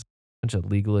know-nothings, bunch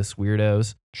of legalist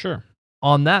weirdos. Sure.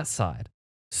 On that side.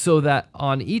 So that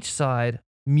on each side,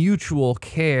 mutual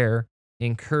care,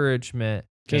 encouragement,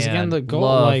 because again, the goal,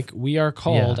 love, like we are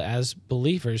called as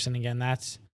believers, and again,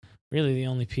 that's really the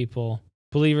only people,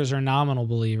 believers or nominal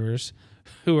believers,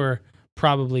 who are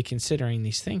probably considering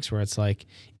these things where it's like,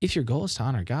 if your goal is to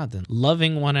honor God, then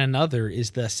loving one another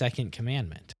is the second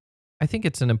commandment. I think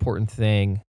it's an important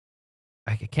thing.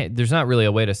 There's not really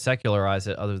a way to secularize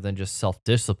it other than just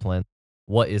self-discipline.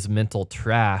 What is mental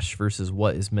trash versus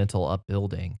what is mental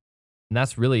upbuilding? And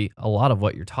that's really a lot of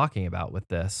what you're talking about with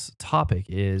this topic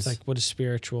is it's like what's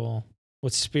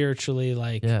spiritually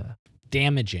like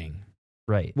damaging.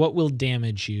 Right. What will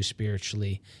damage you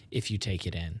spiritually if you take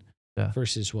it in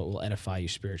versus what will edify you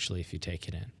spiritually if you take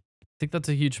it in. I think that's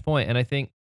a huge point. And I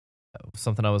think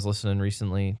something I was listening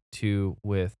recently to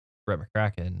with Brett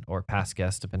McCracken or past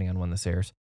guest, depending on when this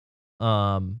airs,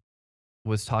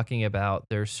 was talking about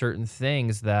there's certain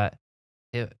things that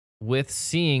with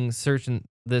seeing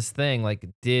this thing, like,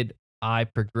 did I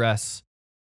progress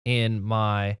in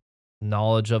my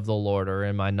knowledge of the Lord or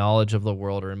in my knowledge of the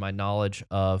world or in my knowledge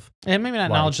of, and maybe not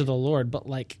knowledge of the Lord, but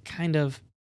like kind of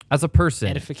as a person,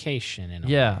 edification in a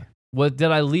way. What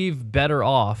did I leave better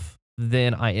off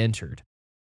than I entered?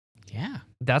 Yeah.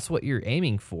 That's what you're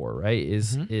aiming for, right?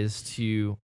 Is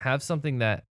to have something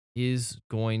that is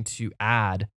going to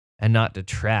add and not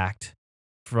detract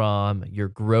from your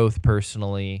growth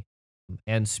personally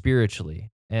and spiritually.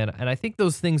 And I think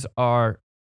those things are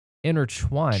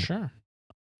intertwined. Sure.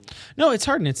 No, it's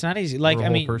hard and it's not easy. Like, a I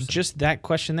whole mean, person. just that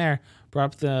question there brought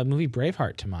up the movie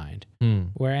Braveheart to mind.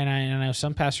 Where, and I know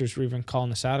some pastors were even calling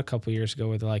this out a couple years ago,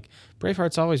 where they're like,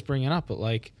 Braveheart's always bringing up, but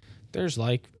like, there's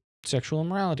like sexual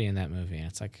immorality in that movie, and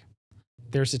it's like,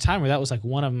 there's a time where that was like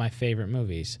one of my favorite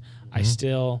movies. I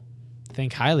still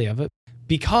think highly of it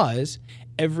because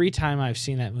every time I've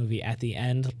seen that movie, at the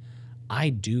end, I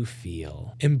do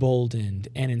feel emboldened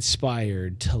and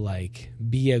inspired to like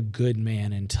be a good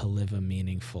man and to live a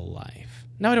meaningful life.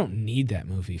 Now, I don't need that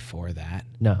movie for that.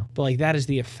 No. But like, that is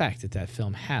the effect that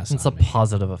film has It's on a me.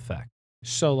 positive effect.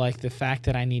 So like the fact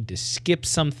that I need to skip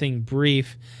something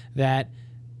brief that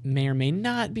may or may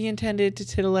not be intended to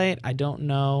titillate, I don't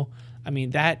know. I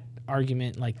mean, that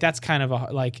argument, like, that's kind of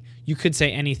a, like, you could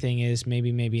say anything is,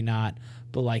 maybe not,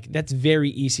 but like, that's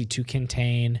very easy to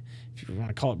contain, if you want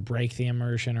to call it break the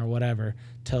immersion or whatever,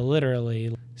 to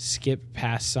literally skip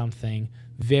past something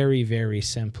very, very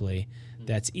simply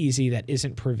that's easy, that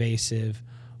isn't pervasive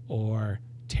or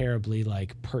terribly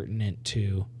like pertinent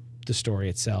to the story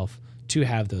itself, to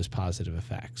have those positive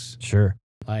effects. Sure.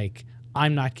 Like,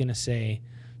 I'm not going to say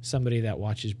somebody that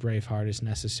watches Braveheart is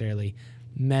necessarily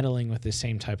meddling with the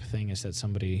same type of thing as that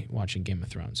somebody watching Game of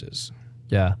Thrones is.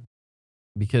 Yeah.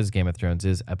 Because Game of Thrones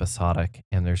is episodic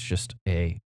and there's just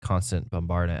a constant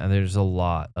bombardment and there's a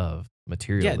lot of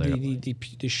material Yeah, there.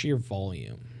 the sheer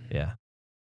volume. Yeah.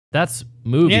 That's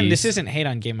movies. Yeah, and this isn't hate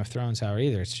on Game of Thrones, however,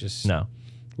 either. It's just No.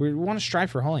 we want to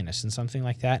strive for holiness and something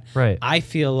like that. Right. I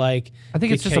feel like I think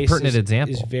the it's just a case pertinent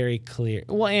example. is very clear.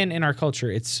 Well, and in our culture,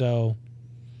 it's so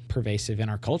pervasive in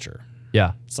our culture.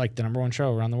 Yeah. It's like the number one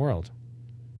show around the world.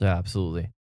 Yeah, absolutely.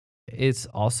 It's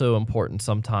also important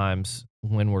sometimes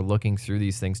when we're looking through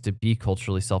these things to be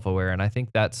culturally self-aware. And I think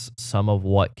that's some of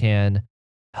what can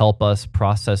help us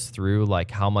process through,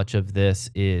 like, how much of this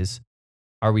is,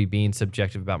 are we being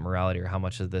subjective about morality, or how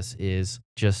much of this is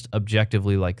just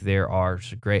objectively, like, there are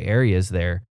gray areas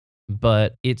there.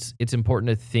 But it's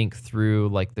important to think through,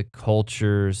 like, the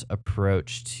culture's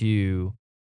approach to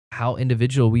how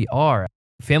individual we are.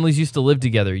 Families used to live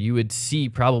together. You would see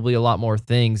probably a lot more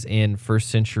things in first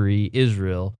century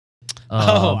Israel.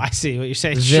 I see what you're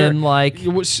saying. Then, Sure. like,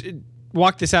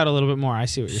 Walk this out a little bit more. I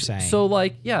see what you're saying. so,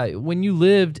 like, yeah, when you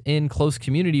lived in close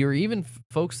community, or even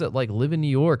folks that like live in New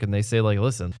York, and they say, like,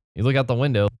 listen, you look out the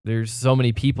window, there's so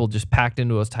many people just packed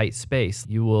into a tight space.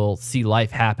 You will see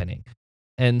life happening.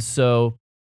 And so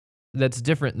that's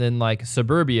different than like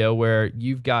suburbia, where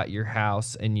you've got your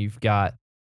house and you've got,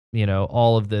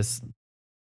 all of this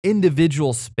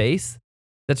individual space.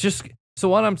 That's just, so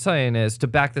what I'm saying is, to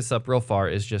back this up real far,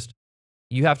 is just,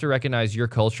 you have to recognize your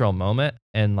cultural moment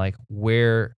and like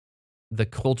where the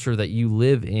culture that you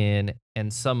live in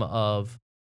and some of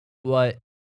what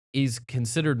is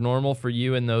considered normal for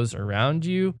you and those around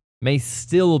you may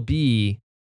still be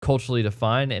culturally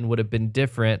defined and would have been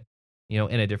different,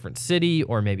 in a different city,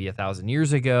 or maybe 1,000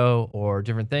 years ago, or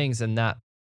different things. And that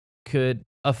could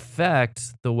affect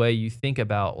the way you think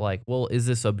about, like, well, is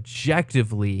this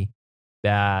objectively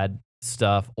bad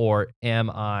stuff, or am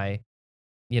I,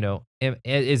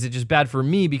 is it just bad for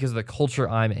me because of the culture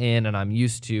I'm in and I'm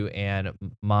used to, and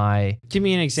my give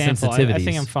me an example. I think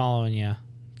sensitivities? I'm following you.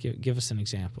 Give us an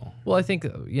example. Well, I think,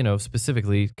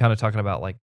 specifically kind of talking about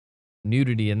like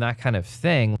nudity and that kind of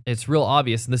thing, it's real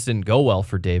obvious, and this didn't go well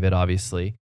for David,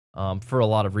 obviously, for a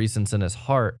lot of reasons in his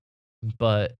heart,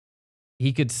 but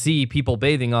he could see people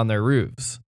bathing on their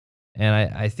roofs.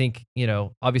 And I think,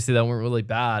 obviously that went really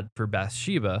bad for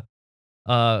Bathsheba,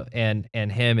 and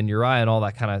him and Uriah and all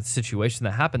that kind of situation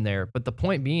that happened there. But the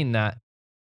point being that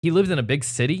he lived in a big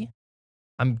city.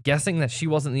 I'm guessing that she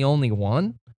wasn't the only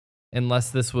one, unless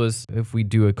this was, if we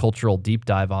do a cultural deep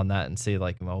dive on that and say,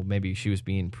 like, well, maybe she was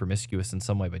being promiscuous in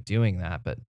some way by doing that,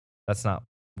 but that's not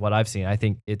what I've seen. I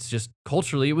think it's just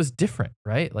culturally it was different,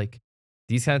 right? Like,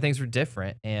 these kind of things were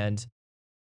different, and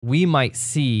we might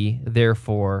see,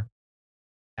 therefore,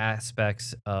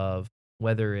 aspects of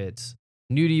whether it's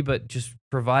nudity, but just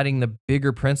providing the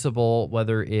bigger principle,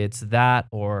 whether it's that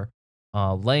or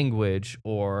language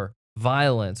or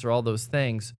violence or all those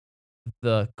things,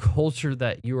 the culture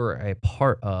that you are a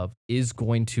part of is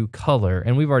going to color.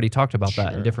 And we've already talked about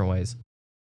that in different ways.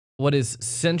 What is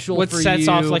central what for you? sets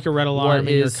off like a red alarm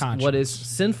in your conscience? What is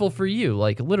sinful for you?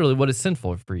 Like, literally, what is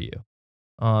sinful for you?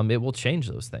 It will change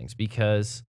those things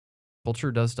because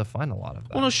culture does define a lot of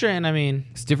that. Well, no, sure. And I mean,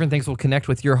 different things will connect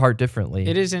with your heart differently.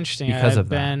 it is interesting. Because I've of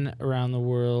that. been around the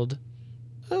world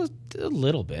a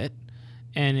little bit,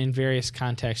 and in various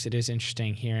contexts, it is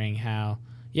interesting hearing how,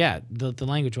 the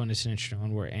language one is an interesting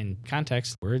one, where in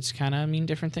context, words kind of mean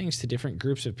different things to different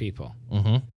groups of people.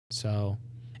 Mm-hmm. So,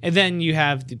 And then you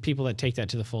have the people that take that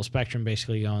to the full spectrum,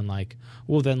 basically going like,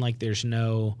 well, then like there's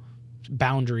no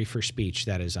boundary for speech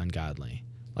that is ungodly.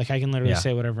 Like I can literally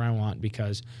say whatever I want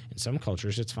because in some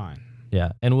cultures it's fine.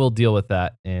 Yeah, and we'll deal with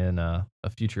that in a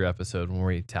future episode when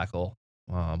we tackle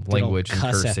language and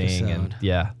cursing and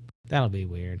that'll be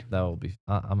weird. That will be.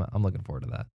 I'm looking forward to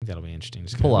that. That'll be interesting.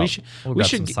 We'll We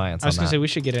should some science. I was gonna say we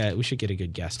should get a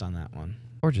good guest on that one,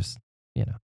 or just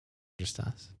just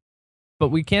us. But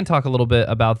we can talk a little bit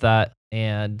about that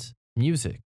and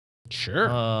music. Sure.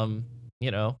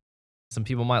 Some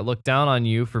people might look down on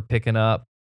you for picking up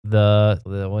I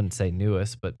wouldn't say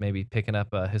newest, but maybe picking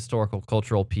up a historical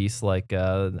cultural piece like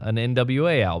an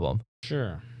NWA album.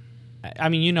 Sure. I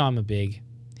mean, I'm a big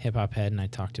hip hop head, and I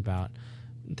talked about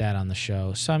that on the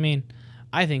show. So, I mean,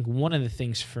 I think one of the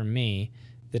things for me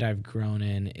that I've grown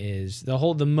in is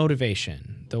the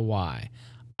motivation, the why.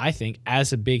 I think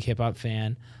as a big hip hop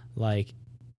fan, like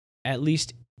at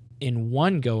least in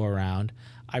one go around,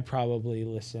 I probably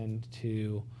listened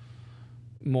to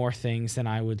more things than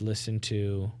I would listen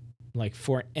to like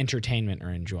for entertainment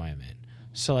or enjoyment.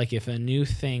 So like if a new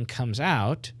thing comes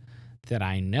out that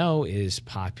I know is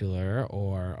popular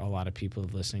or a lot of people are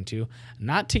listening to,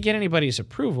 not to get anybody's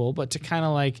approval, but to kind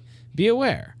of like be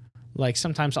aware. Like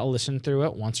sometimes I'll listen through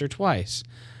it once or twice.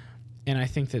 And I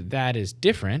think that is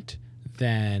different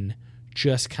than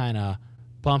just kind of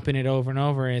bumping it over and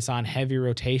over and it's on heavy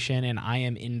rotation and I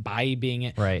am imbibing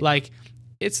it. Right. Like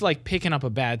it's like picking up a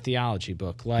bad theology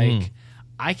book. Like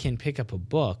I can pick up a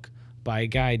book by a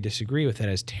guy I disagree with that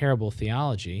has terrible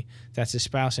theology that's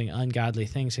espousing ungodly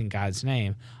things in God's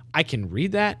name. I can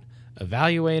read that,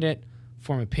 evaluate it,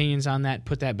 form opinions on that,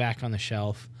 put that back on the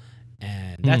shelf.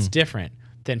 And that's different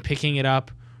than picking it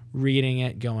up, reading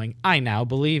it, going, I now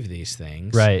believe these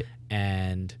things. Right.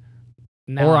 And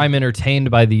or I'm entertained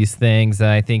by these things, and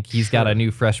I think he's got a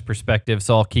new, fresh perspective,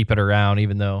 so I'll keep it around,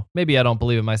 even though maybe I don't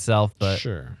believe it myself, but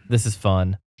this is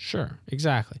fun. Sure,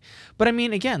 exactly. But I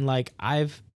mean, again, like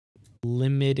I've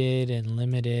limited and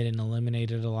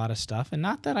eliminated a lot of stuff, and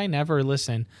not that I never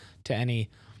listen to any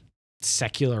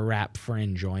secular rap for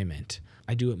enjoyment.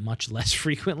 I do it much less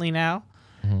frequently now,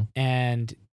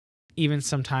 and even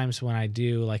sometimes when I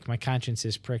do, like my conscience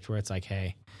is pricked where it's like,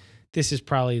 hey, this is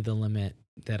probably the limit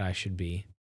that I should be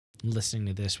listening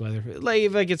to this, whether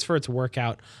if it's for its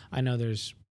workout. I know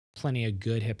there's plenty of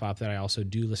good hip hop that I also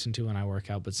do listen to when I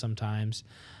work out, but sometimes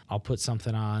I'll put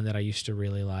something on that I used to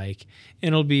really like and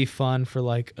it'll be fun for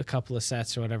like a couple of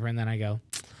sets or whatever. And then I go,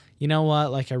 you know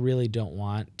what? Like I really don't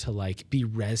want to like be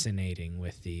resonating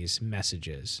with these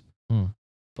messages.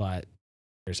 But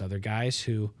there's other guys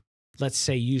who, let's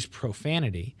say, use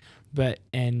profanity,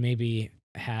 and maybe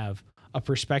have a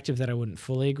perspective that I wouldn't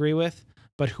fully agree with,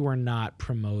 but who are not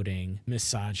promoting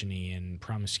misogyny and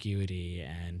promiscuity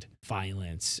and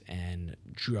violence and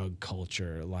drug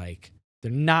culture. Like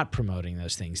they're not promoting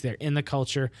those things. They're in the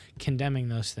culture condemning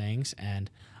those things.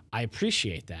 And I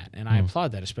appreciate that. And I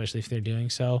applaud that, especially if they're doing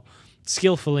so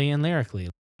skillfully and lyrically.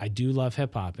 I do love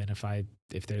hip hop. And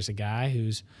if there's a guy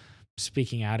who's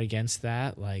speaking out against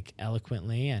that, like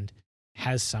eloquently and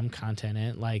has some content in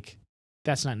it, like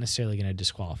that's not necessarily going to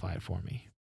disqualify it for me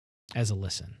as a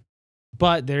listen.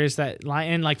 But there is that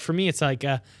line, and like for me, it's like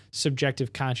a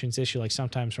subjective conscience issue. Like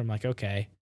sometimes I'm like, okay,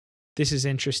 this is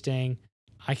interesting.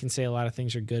 I can say a lot of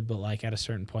things are good, but like at a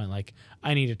certain point, like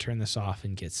I need to turn this off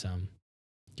and give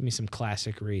me some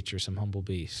classic Reach or some Humble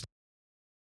Beast.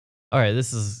 All right,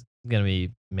 this is going to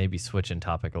be maybe switching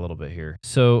topic a little bit here.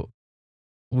 So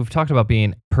we've talked about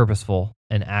being purposeful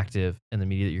and active in the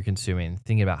media that you're consuming,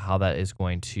 thinking about how that is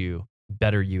going to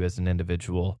better you as an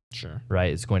individual. Sure.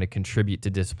 Right? It's going to contribute to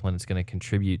discipline. It's going to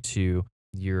contribute to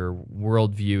your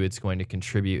worldview. It's going to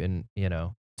contribute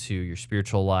to your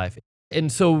spiritual life. And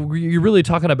so you're really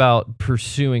talking about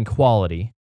pursuing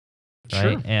quality,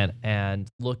 right? Sure. And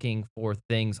looking for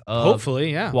things of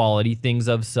hopefully, quality, things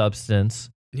of substance.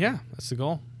 Yeah, that's the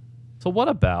goal. So what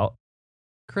about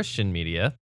Christian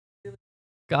media?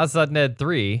 God's.net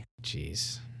 3.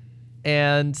 Jeez.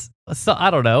 And so I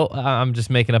don't know. I'm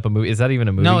just making up a movie. Is that even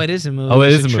a movie? No, it is a movie. Oh,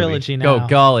 it is a trilogy movie. now. Oh,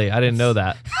 golly. I didn't know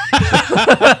that.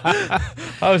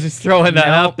 I was just throwing that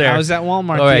out there. I was at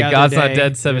Walmart. All right, the God's other Not day.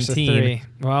 Dead 17.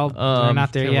 Well, they're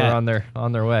not there yet. We're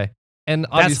on their way. And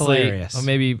obviously, hilarious.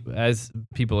 Maybe as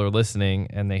people are listening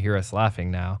and they hear us laughing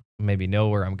now, maybe know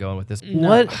where I'm going with this.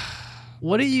 No.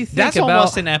 What do you think That's about...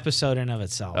 almost an episode in of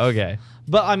itself. Okay.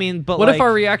 But I mean, what if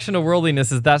our reaction to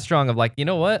worldliness is that strong of like, you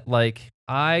know what? Like,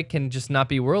 I can just not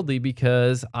be worldly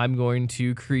because I'm going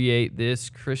to create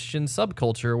this Christian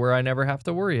subculture where I never have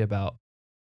to worry about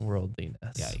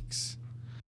worldliness. Yikes.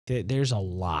 There's a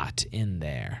lot in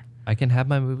there. I can have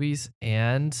my movies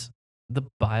and the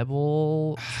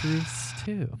Bible truths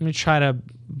too. Let me try to.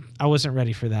 I wasn't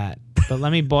ready for that, but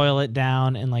let me boil it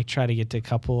down and like try to get to a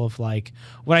couple of like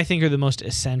what I think are the most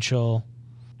essential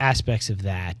aspects of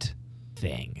that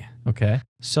thing. Okay.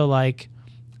 So like,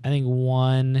 I think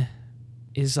one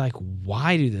is like,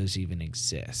 why do those even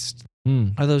exist?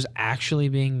 Are those actually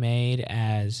being made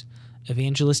as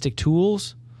evangelistic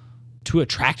tools to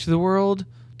attract the world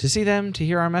to see them, to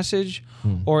hear our message?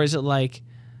 Or is it like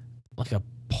a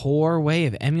poor way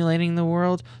of emulating the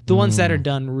world? The ones that are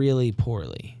done really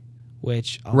poorly,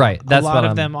 which a lot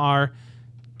of them are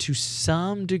to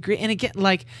some degree. And again,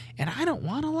 like, and I don't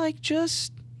want to like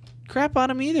just crap on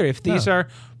them either. If these are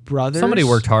brothers, somebody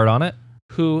worked hard on it.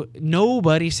 Who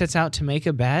nobody sets out to make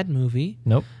a bad movie.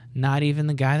 Nope. Not even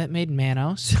the guy that made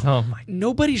Manos. Oh my!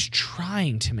 Nobody's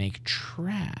trying to make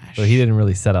trash. So he didn't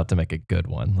really set out to make a good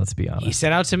one. Let's be honest. He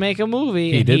set out to make a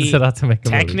movie. He did set out to make a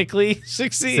movie. Technically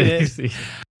succeeded.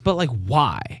 But like,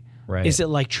 why? Right. Is it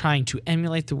like trying to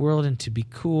emulate the world and to be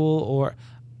cool, or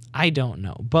I don't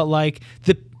know. But like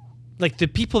the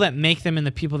people that make them and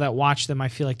the people that watch them, I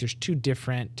feel like there's two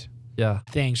different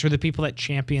things. Or the people that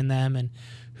champion them and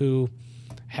who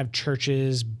have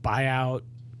churches buy out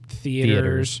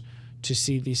theaters to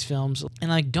see these films. And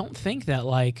like, don't think that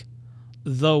like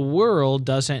the world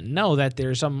doesn't know that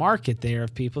there's a market there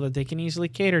of people that they can easily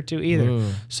cater to either.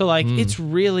 So like it's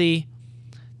really,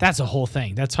 that's a whole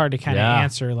thing. That's hard to kind of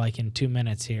answer like in 2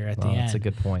 minutes here at the end. That's a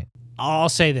good point. I'll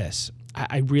say this.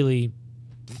 I really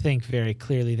think very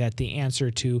clearly that the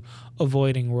answer to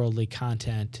avoiding worldly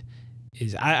content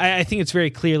is, I think it's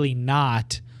very clearly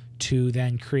not to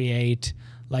then create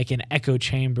like an echo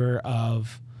chamber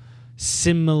of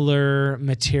similar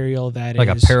material that like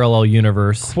is a parallel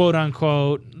universe, quote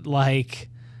unquote, like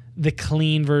the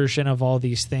clean version of all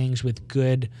these things with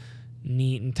good,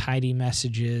 neat and tidy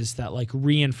messages that like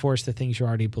reinforce the things you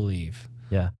already believe.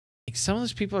 Yeah. Like some of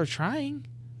those people are trying.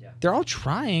 Yeah. They're all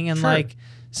trying, and like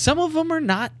some of them are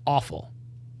not awful.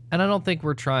 And I don't think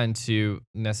we're trying to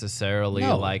necessarily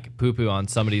like poo-poo on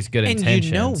somebody's good intentions. And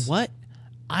you know what?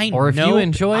 If you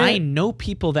enjoy it, I know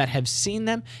people that have seen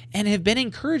them and have been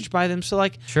encouraged by them. So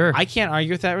like, I can't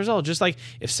argue with that result. Just like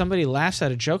if somebody laughs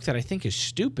at a joke that I think is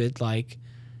stupid, like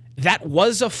that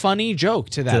was a funny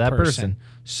joke to that person.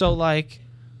 So like,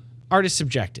 art is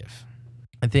subjective.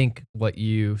 I think what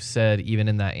you said, even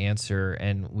in that answer,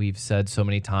 and we've said so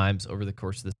many times over the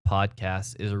course of this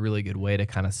podcast, is a really good way to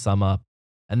kind of sum up.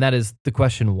 And that is the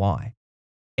question, why?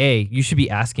 A, you should be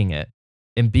asking it.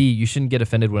 And B, you shouldn't get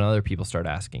offended when other people start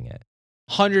asking it.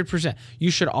 100%.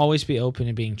 You should always be open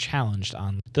to being challenged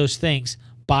on those things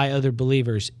by other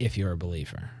believers if you're a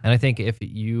believer. And I think if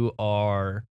you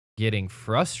are getting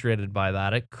frustrated by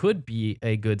that, it could be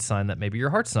a good sign that maybe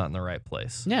your heart's not in the right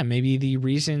place. Yeah, maybe the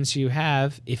reasons you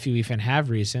have, if you even have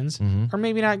reasons, are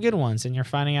maybe not good ones. And you're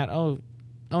finding out, oh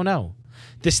no,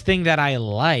 this thing that I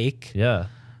like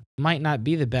might not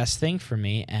be the best thing for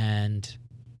me, and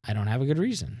I don't have a good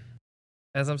reason.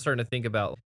 As I'm starting to think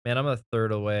about, man, I'm a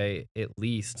third away at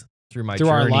least through my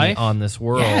journey on this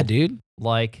world. Yeah, dude.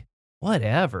 Like,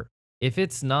 whatever. If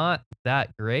it's not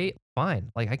that great,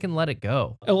 fine. Like, I can let it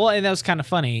go. Well, and that was kind of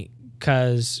funny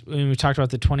because when we talked about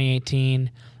the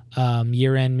 2018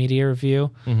 year-end media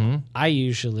review, I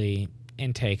usually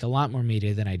intake a lot more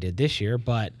media than I did this year.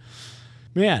 But,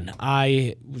 man,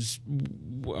 I'm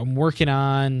working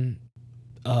on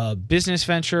a business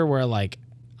venture where, like,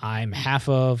 I'm half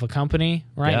of a company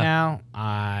right now.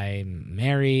 I'm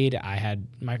married. I had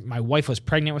my wife was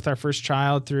pregnant with our first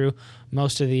child through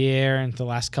most of the year, and the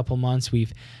last couple months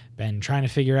we've been trying to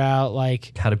figure out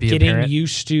like how to be getting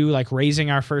used to like raising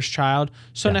our first child.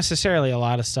 So necessarily a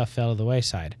lot of stuff fell to the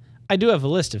wayside. I do have a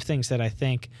list of things that I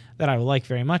think that I would like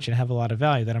very much and have a lot of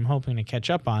value that I'm hoping to catch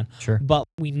up on. Sure. But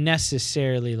we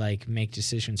necessarily like make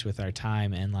decisions with our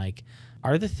time, and like,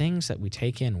 are the things that we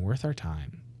take in worth our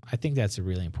time? I think that's a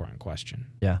really important question.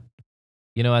 Yeah.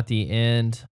 You know, at the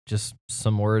end, just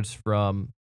some words from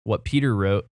what Peter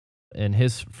wrote in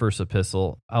his first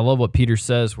epistle. I love what Peter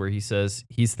says, where he says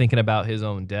he's thinking about his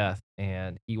own death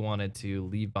and he wanted to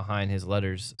leave behind his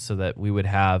letters so that we would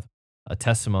have a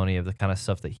testimony of the kind of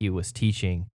stuff that he was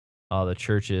teaching the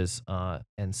churches.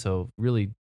 And so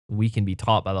really we can be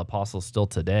taught by the apostles still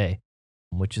today,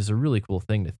 which is a really cool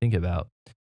thing to think about.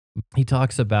 He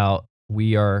talks about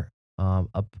we are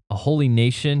a holy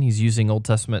nation. He's using Old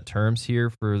Testament terms here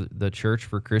for the church,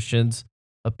 for Christians,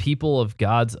 a people of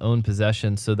God's own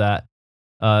possession, so that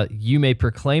you may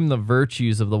proclaim the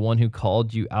virtues of the one who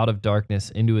called you out of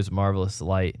darkness into his marvelous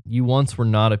light. You once were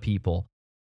not a people,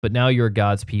 but now you're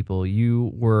God's people.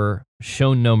 You were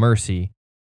shown no mercy,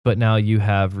 but now you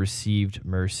have received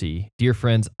mercy. Dear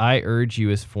friends, I urge you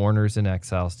as foreigners and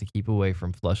exiles to keep away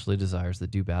from fleshly desires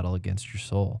that do battle against your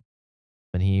soul.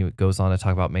 And he goes on to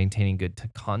talk about maintaining good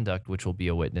conduct, which will be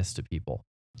a witness to people.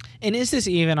 And is this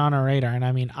even on our radar? And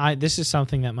I mean, this is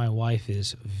something that my wife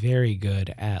is very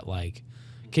good at, like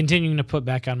continuing to put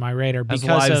back on my radar As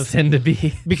wives tend to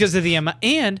be. because of the amount.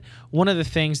 And one of the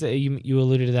things that you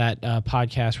alluded to that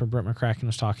podcast where Brett McCracken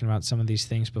was talking about some of these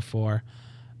things before,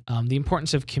 the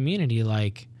importance of community.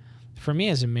 Like for me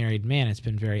as a married man, it's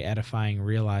been very edifying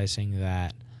realizing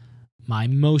that my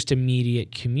most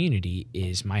immediate community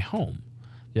is my home.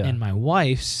 Yeah. And my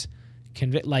wife's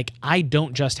like I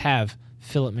don't just have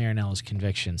Philip Marinella's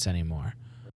convictions anymore.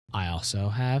 I also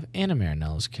have Anna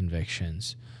Marinella's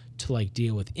convictions to like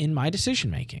deal with in my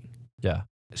decision making. Yeah.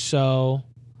 So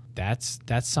that's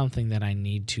something that I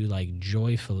need to like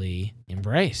joyfully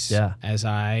embrace as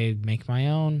I make my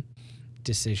own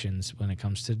decisions when it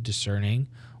comes to discerning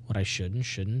what I should and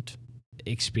shouldn't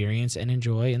experience and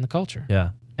enjoy in the culture.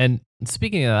 Yeah. And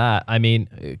speaking of that, I mean,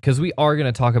 because we are going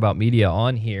to talk about media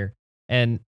on here,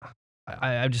 and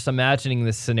I'm just imagining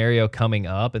this scenario coming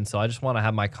up, and so I just want to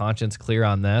have my conscience clear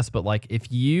on this. But like,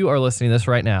 if you are listening to this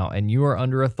right now and you are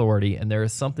under authority, and there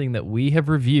is something that we have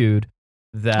reviewed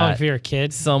that if you're a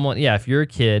kid, if you're a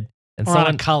kid and or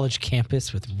on a college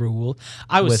campus with rules,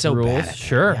 I was so rules, bad at that.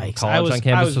 sure, college on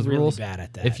campus with really rules. Bad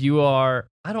at that. If you are,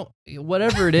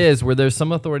 whatever it is, where there's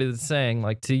some authority that's saying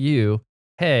like to you,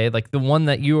 hey, like the one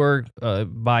that you are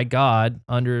by God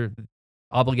under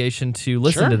obligation to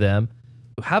listen to them.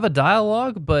 Have a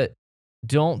dialogue, but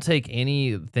don't take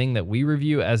anything that we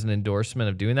review as an endorsement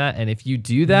of doing that. And if you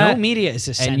do that, no media is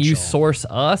essential. And you source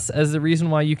us as the reason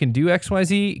why you can do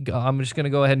XYZ, I'm just going to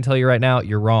go ahead and tell you right now,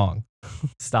 you're wrong.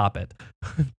 Stop it.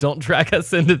 Don't drag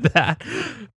us into that.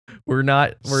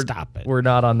 Stop it. We're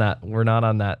not on that. We're not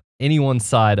on that anyone's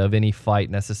side of any fight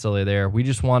necessarily there. We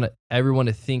just want everyone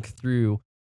to think through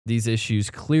these issues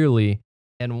clearly,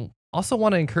 and also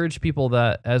want to encourage people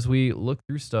that as we look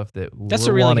through stuff that that's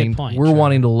a really good point. We're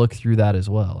wanting to look through that as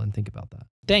well and think about that.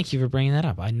 Thank you for bringing that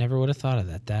up. I never would have thought of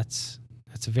that. That's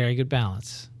a very good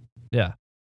balance. Yeah.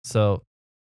 So,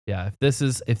 yeah,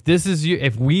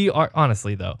 if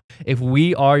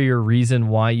we are your reason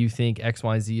why you think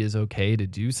XYZ is okay to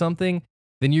do something,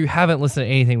 then you haven't listened to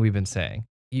anything we've been saying.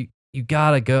 You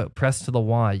gotta go press to the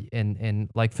why, and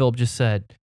like Philip just said,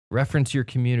 reference your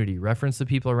community, reference the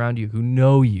people around you who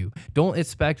know you. Don't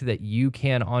expect that you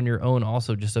can on your own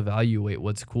also just evaluate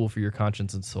what's cool for your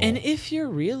conscience and soul. And if you're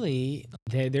really,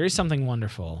 there is something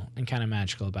wonderful and kind of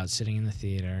magical about sitting in the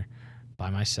theater by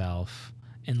myself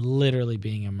and literally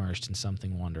being immersed in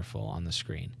something wonderful on the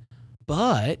screen.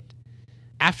 But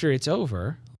after it's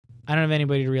over, I don't have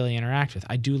anybody to really interact with.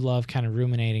 I do love kind of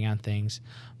ruminating on things,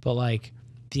 but like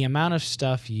the amount of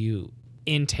stuff you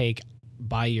intake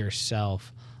by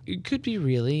yourself, it could be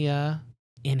really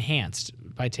enhanced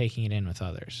by taking it in with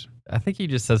others. I think you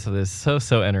just said something that's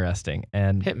so interesting.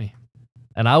 And hit me.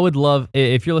 And I would love,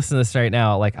 if you're listening to this right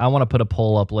now, like I want to put a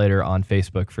poll up later on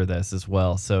Facebook for this as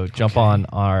well. So jump on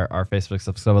our Facebook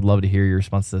stuff, because I would love to hear your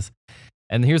response to this.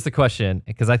 And here's the question,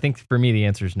 because I think for me the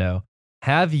answer is no.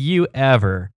 Have you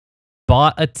ever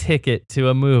bought a ticket to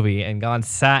a movie and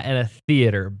sat in a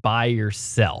theater by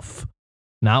yourself?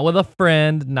 Not with a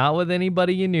friend, not with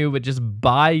anybody you knew, but just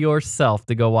by yourself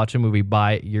to go watch a movie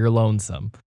by your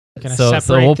lonesome. Gonna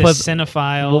separate we'll the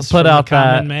cinephiles from the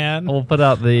common man. We'll put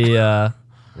out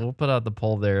the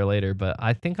poll there later, but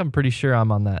I think I'm pretty sure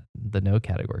I'm on the no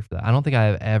category for that. I don't think I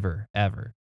have ever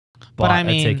bought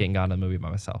a ticket and gone to a movie by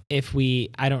myself.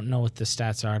 I don't know what the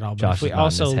stats are at all, but Josh if we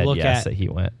also look at that he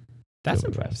went, that's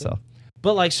impressive.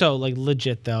 But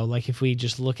legit though, like if we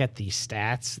just look at the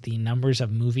stats, the numbers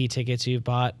of movie tickets you've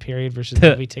bought, period, versus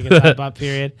movie tickets I bought,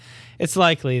 period, it's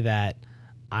likely that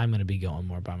I'm gonna be going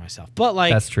more by myself. But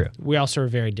like that's true. We also are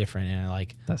very different, and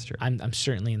like that's true. I'm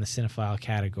certainly in the cinephile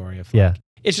category of like,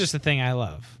 it's just a thing I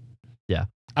love. Yeah.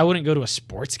 I wouldn't go to a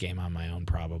sports game on my own,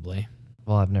 probably.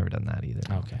 Well, I've never done that either.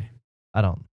 Okay. I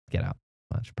don't get out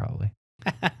much, probably.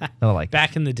 No, like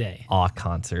back in the day.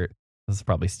 Concert. This is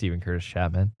probably Stephen Curtis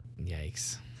Chapman.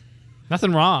 Yikes.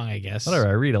 Nothing wrong, I guess. Whatever,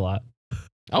 I read a lot.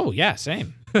 Oh, yeah,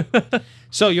 same.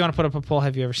 So you want to put up a poll?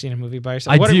 Have you ever seen a movie by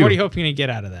yourself? What are you hoping to get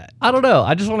out of that? I don't know.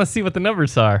 I just want to see what the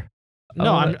numbers are.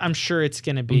 No, I'm sure it's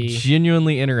going to be... I'm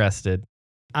genuinely interested.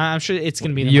 I'm sure it's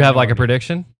going to be... You have like a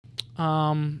prediction?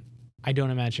 I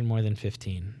don't imagine more than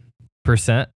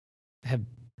 15%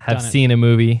 have seen a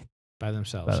movie by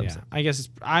themselves. I guess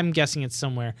I'm guessing it's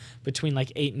somewhere between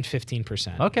like 8 and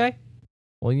 15%. Okay.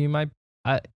 Well, you might...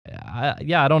 I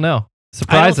don't know.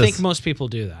 Surprise I don't us. think most people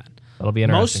do that. That'll be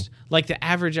interesting. Like the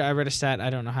average, I read a stat,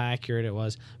 I don't know how accurate it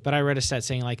was, but I read a stat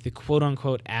saying like the quote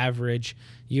unquote average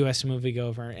US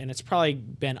moviegoer, and it's probably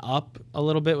been up a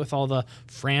little bit with all the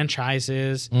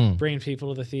franchises bringing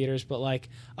people to the theaters, but like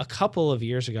a couple of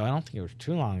years ago, I don't think it was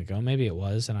too long ago, maybe it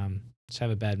was, and I'm just have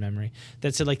a bad memory,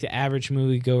 that said like the average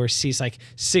moviegoer sees like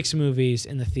 6 movies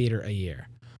in the theater a year.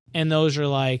 And those are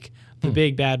like the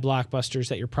big bad blockbusters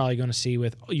that you're probably going to see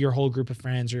with your whole group of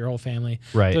friends or your whole family.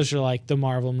 Right. Those are like the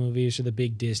Marvel movies or the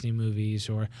big Disney movies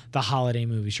or the holiday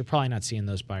movies. You're probably not seeing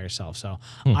those by yourself. So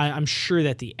I'm sure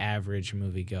that the average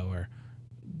moviegoer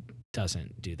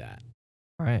doesn't do that.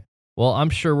 All right. Well,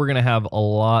 I'm sure we're going to have a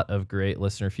lot of great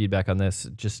listener feedback on this,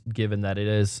 just given that it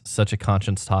is such a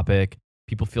conscience topic.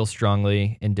 People feel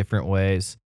strongly in different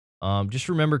ways. Just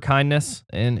remember kindness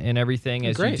and everything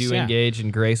as grace, you do engage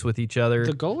in grace with each other.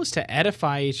 The goal is to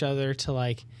edify each other, to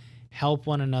like help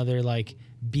one another like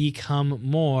become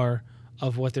more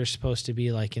of what they're supposed to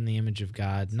be like in the image of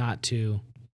God, not to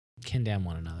condemn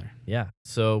one another. Yeah.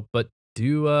 So, but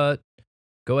do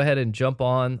go ahead and jump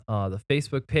on the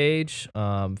Facebook page,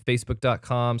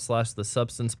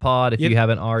 facebook.com/thesubstancepod if you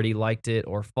haven't already liked it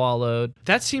or followed.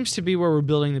 That seems to be where we're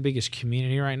building the biggest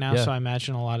community right now. Yeah. So I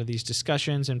imagine a lot of these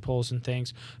discussions and polls and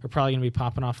things are probably going to be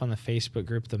popping off on the Facebook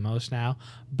group the most now.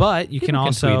 But you can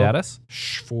also tweet at us.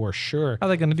 For sure. How are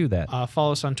they going to do that?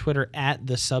 Follow us on Twitter at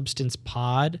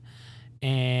 @thesubstancepod.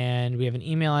 And we have an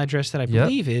email address that I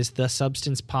believe is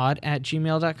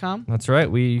thesubstancepod@gmail.com. That's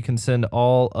right. You can send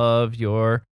all of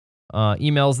your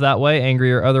emails that way,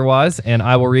 angry or otherwise, and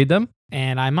I will read them.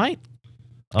 And I might.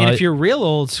 And if you're real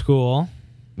old school,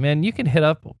 man, you can hit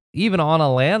up even on a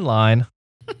landline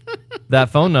that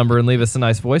phone number and leave us a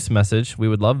nice voice message. We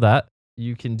would love that.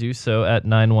 You can do so at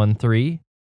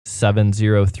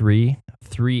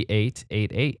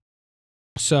 913-703-3888.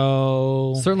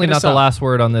 So certainly not the last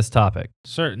word on this topic.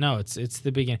 No, it's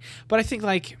the beginning. But I think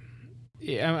like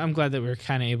I'm glad that we're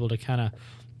kind of able to kind of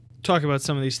talk about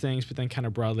some of these things, but then kind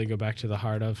of broadly go back to the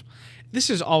heart of this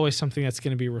is always something that's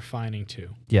going to be refining too.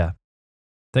 Yeah.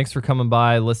 Thanks for coming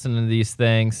by, listening to these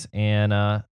things,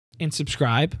 and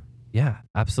subscribe. Yeah,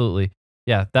 absolutely.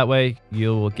 Yeah, that way you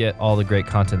will get all the great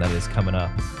content that is coming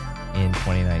up in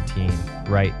 2019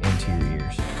 right into your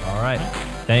ears. All right.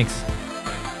 Thanks.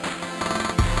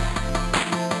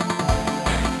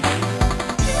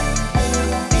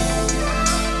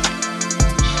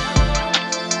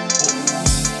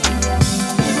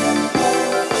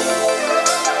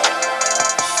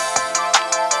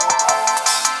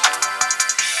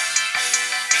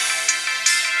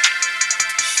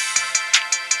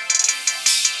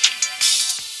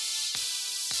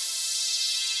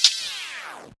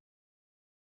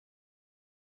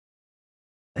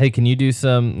 Hey, can you do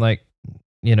some, like,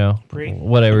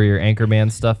 whatever your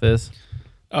Anchorman stuff is?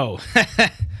 Oh.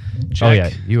 Check. Oh,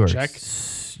 yeah. You are. Check.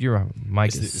 Your mic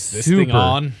is this thing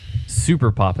on?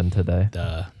 Super popping today.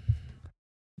 The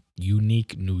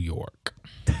unique New York.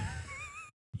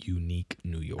 Unique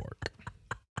New York.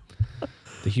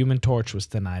 The Human Torch was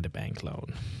denied a bank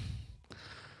loan.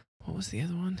 What was the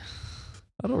other one?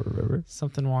 I don't remember.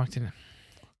 Something walked in.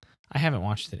 I haven't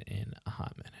watched it in a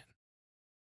hot minute.